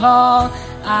am called,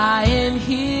 I am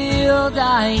healed,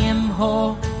 I am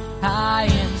whole, I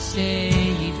am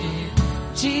saved in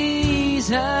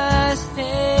Jesus'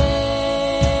 name.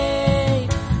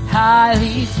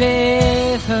 highly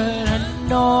favored,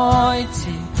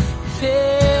 anointed,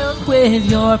 filled with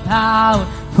your power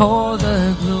for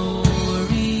the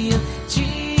glory of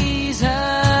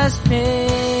Jesus'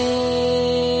 name.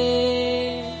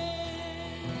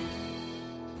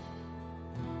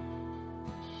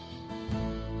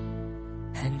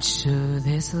 And should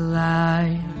this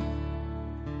life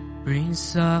bring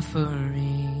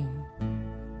suffering,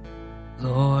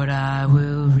 Lord, I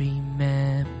will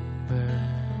remember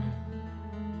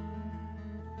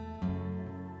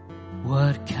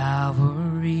what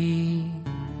Calvary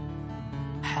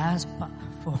has bought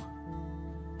for,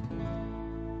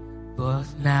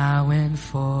 both now and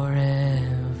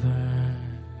forever.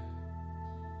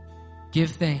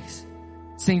 Give thanks.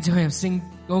 Sing to Him. Sing,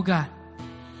 oh God.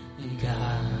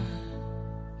 God,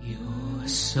 you're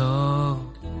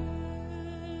so good.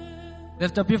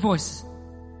 Lift up your voices.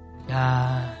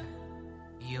 God,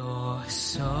 you're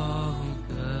so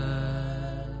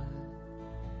good.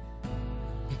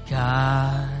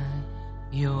 God,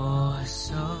 you're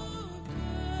so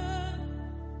good.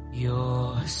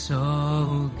 You're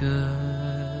so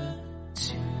good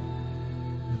to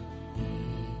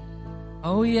me.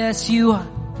 Oh yes, you are.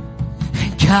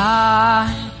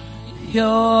 God,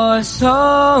 you're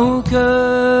so good.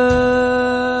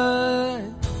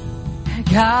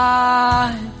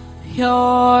 God,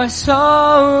 you're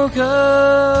so good.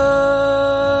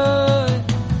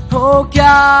 Oh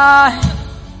God,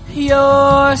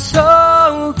 you're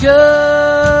so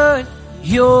good.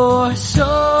 You're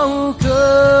so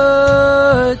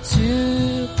good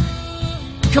to.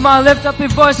 Come on, lift up your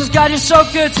voices. God, you're so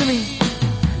good to me.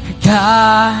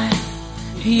 God,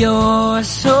 you're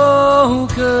so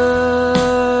good.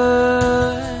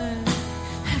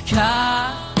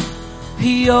 God,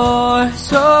 you're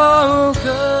so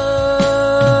good.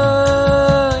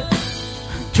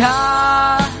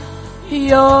 God,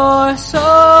 you're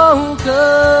so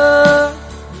good.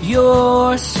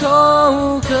 You're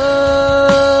so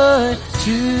good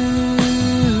to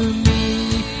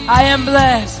me. I am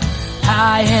blessed.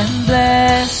 I am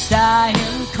blessed. I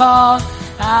am called.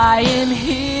 I am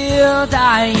healed,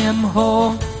 I am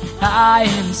whole, I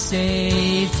am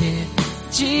saved in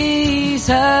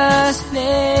Jesus'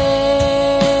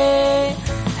 name.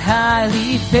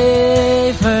 Highly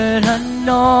favored,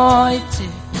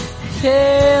 anointed,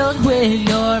 filled with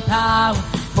your power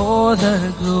for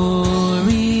the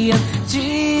glory of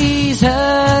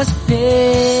Jesus'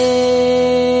 name.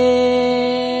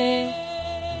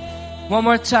 One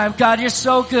more time. God, you're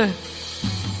so good.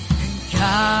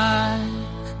 God,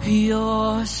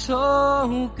 you're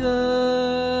so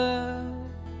good.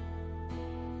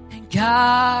 And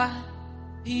God,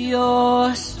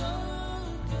 you're so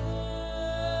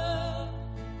good.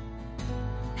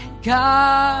 And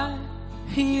God,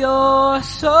 you're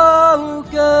so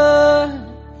good.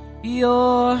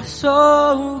 You're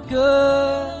so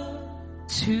good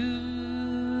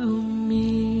to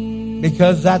me.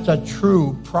 Because that's a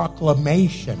true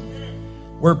proclamation.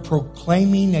 We're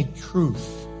proclaiming a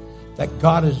truth that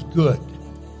God is good.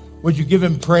 Would you give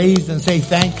Him praise and say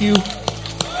thank you?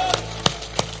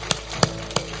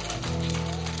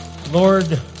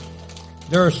 Lord,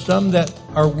 there are some that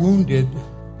are wounded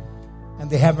and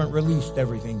they haven't released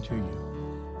everything to you.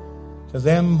 To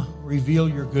them, reveal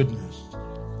your goodness.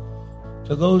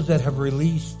 To those that have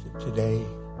released today,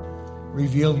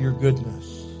 reveal your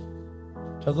goodness.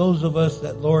 To those of us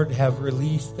that, Lord, have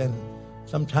released, and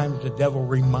sometimes the devil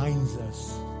reminds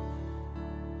us,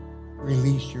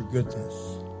 release your goodness.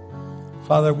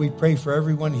 Father, we pray for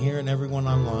everyone here and everyone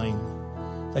online,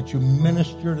 that you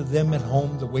minister to them at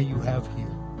home the way you have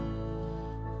here.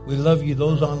 We love you.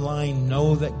 Those online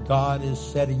know that God is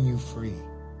setting you free.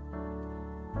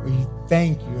 We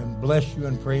thank you and bless you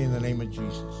and pray in the name of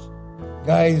Jesus.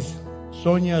 Guys,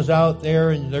 Sonia's out there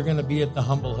and they're going to be at the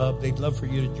Humble Hub. They'd love for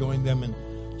you to join them and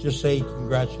just say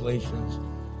congratulations.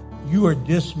 You are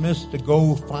dismissed to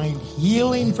go find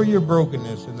healing for your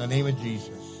brokenness in the name of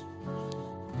Jesus.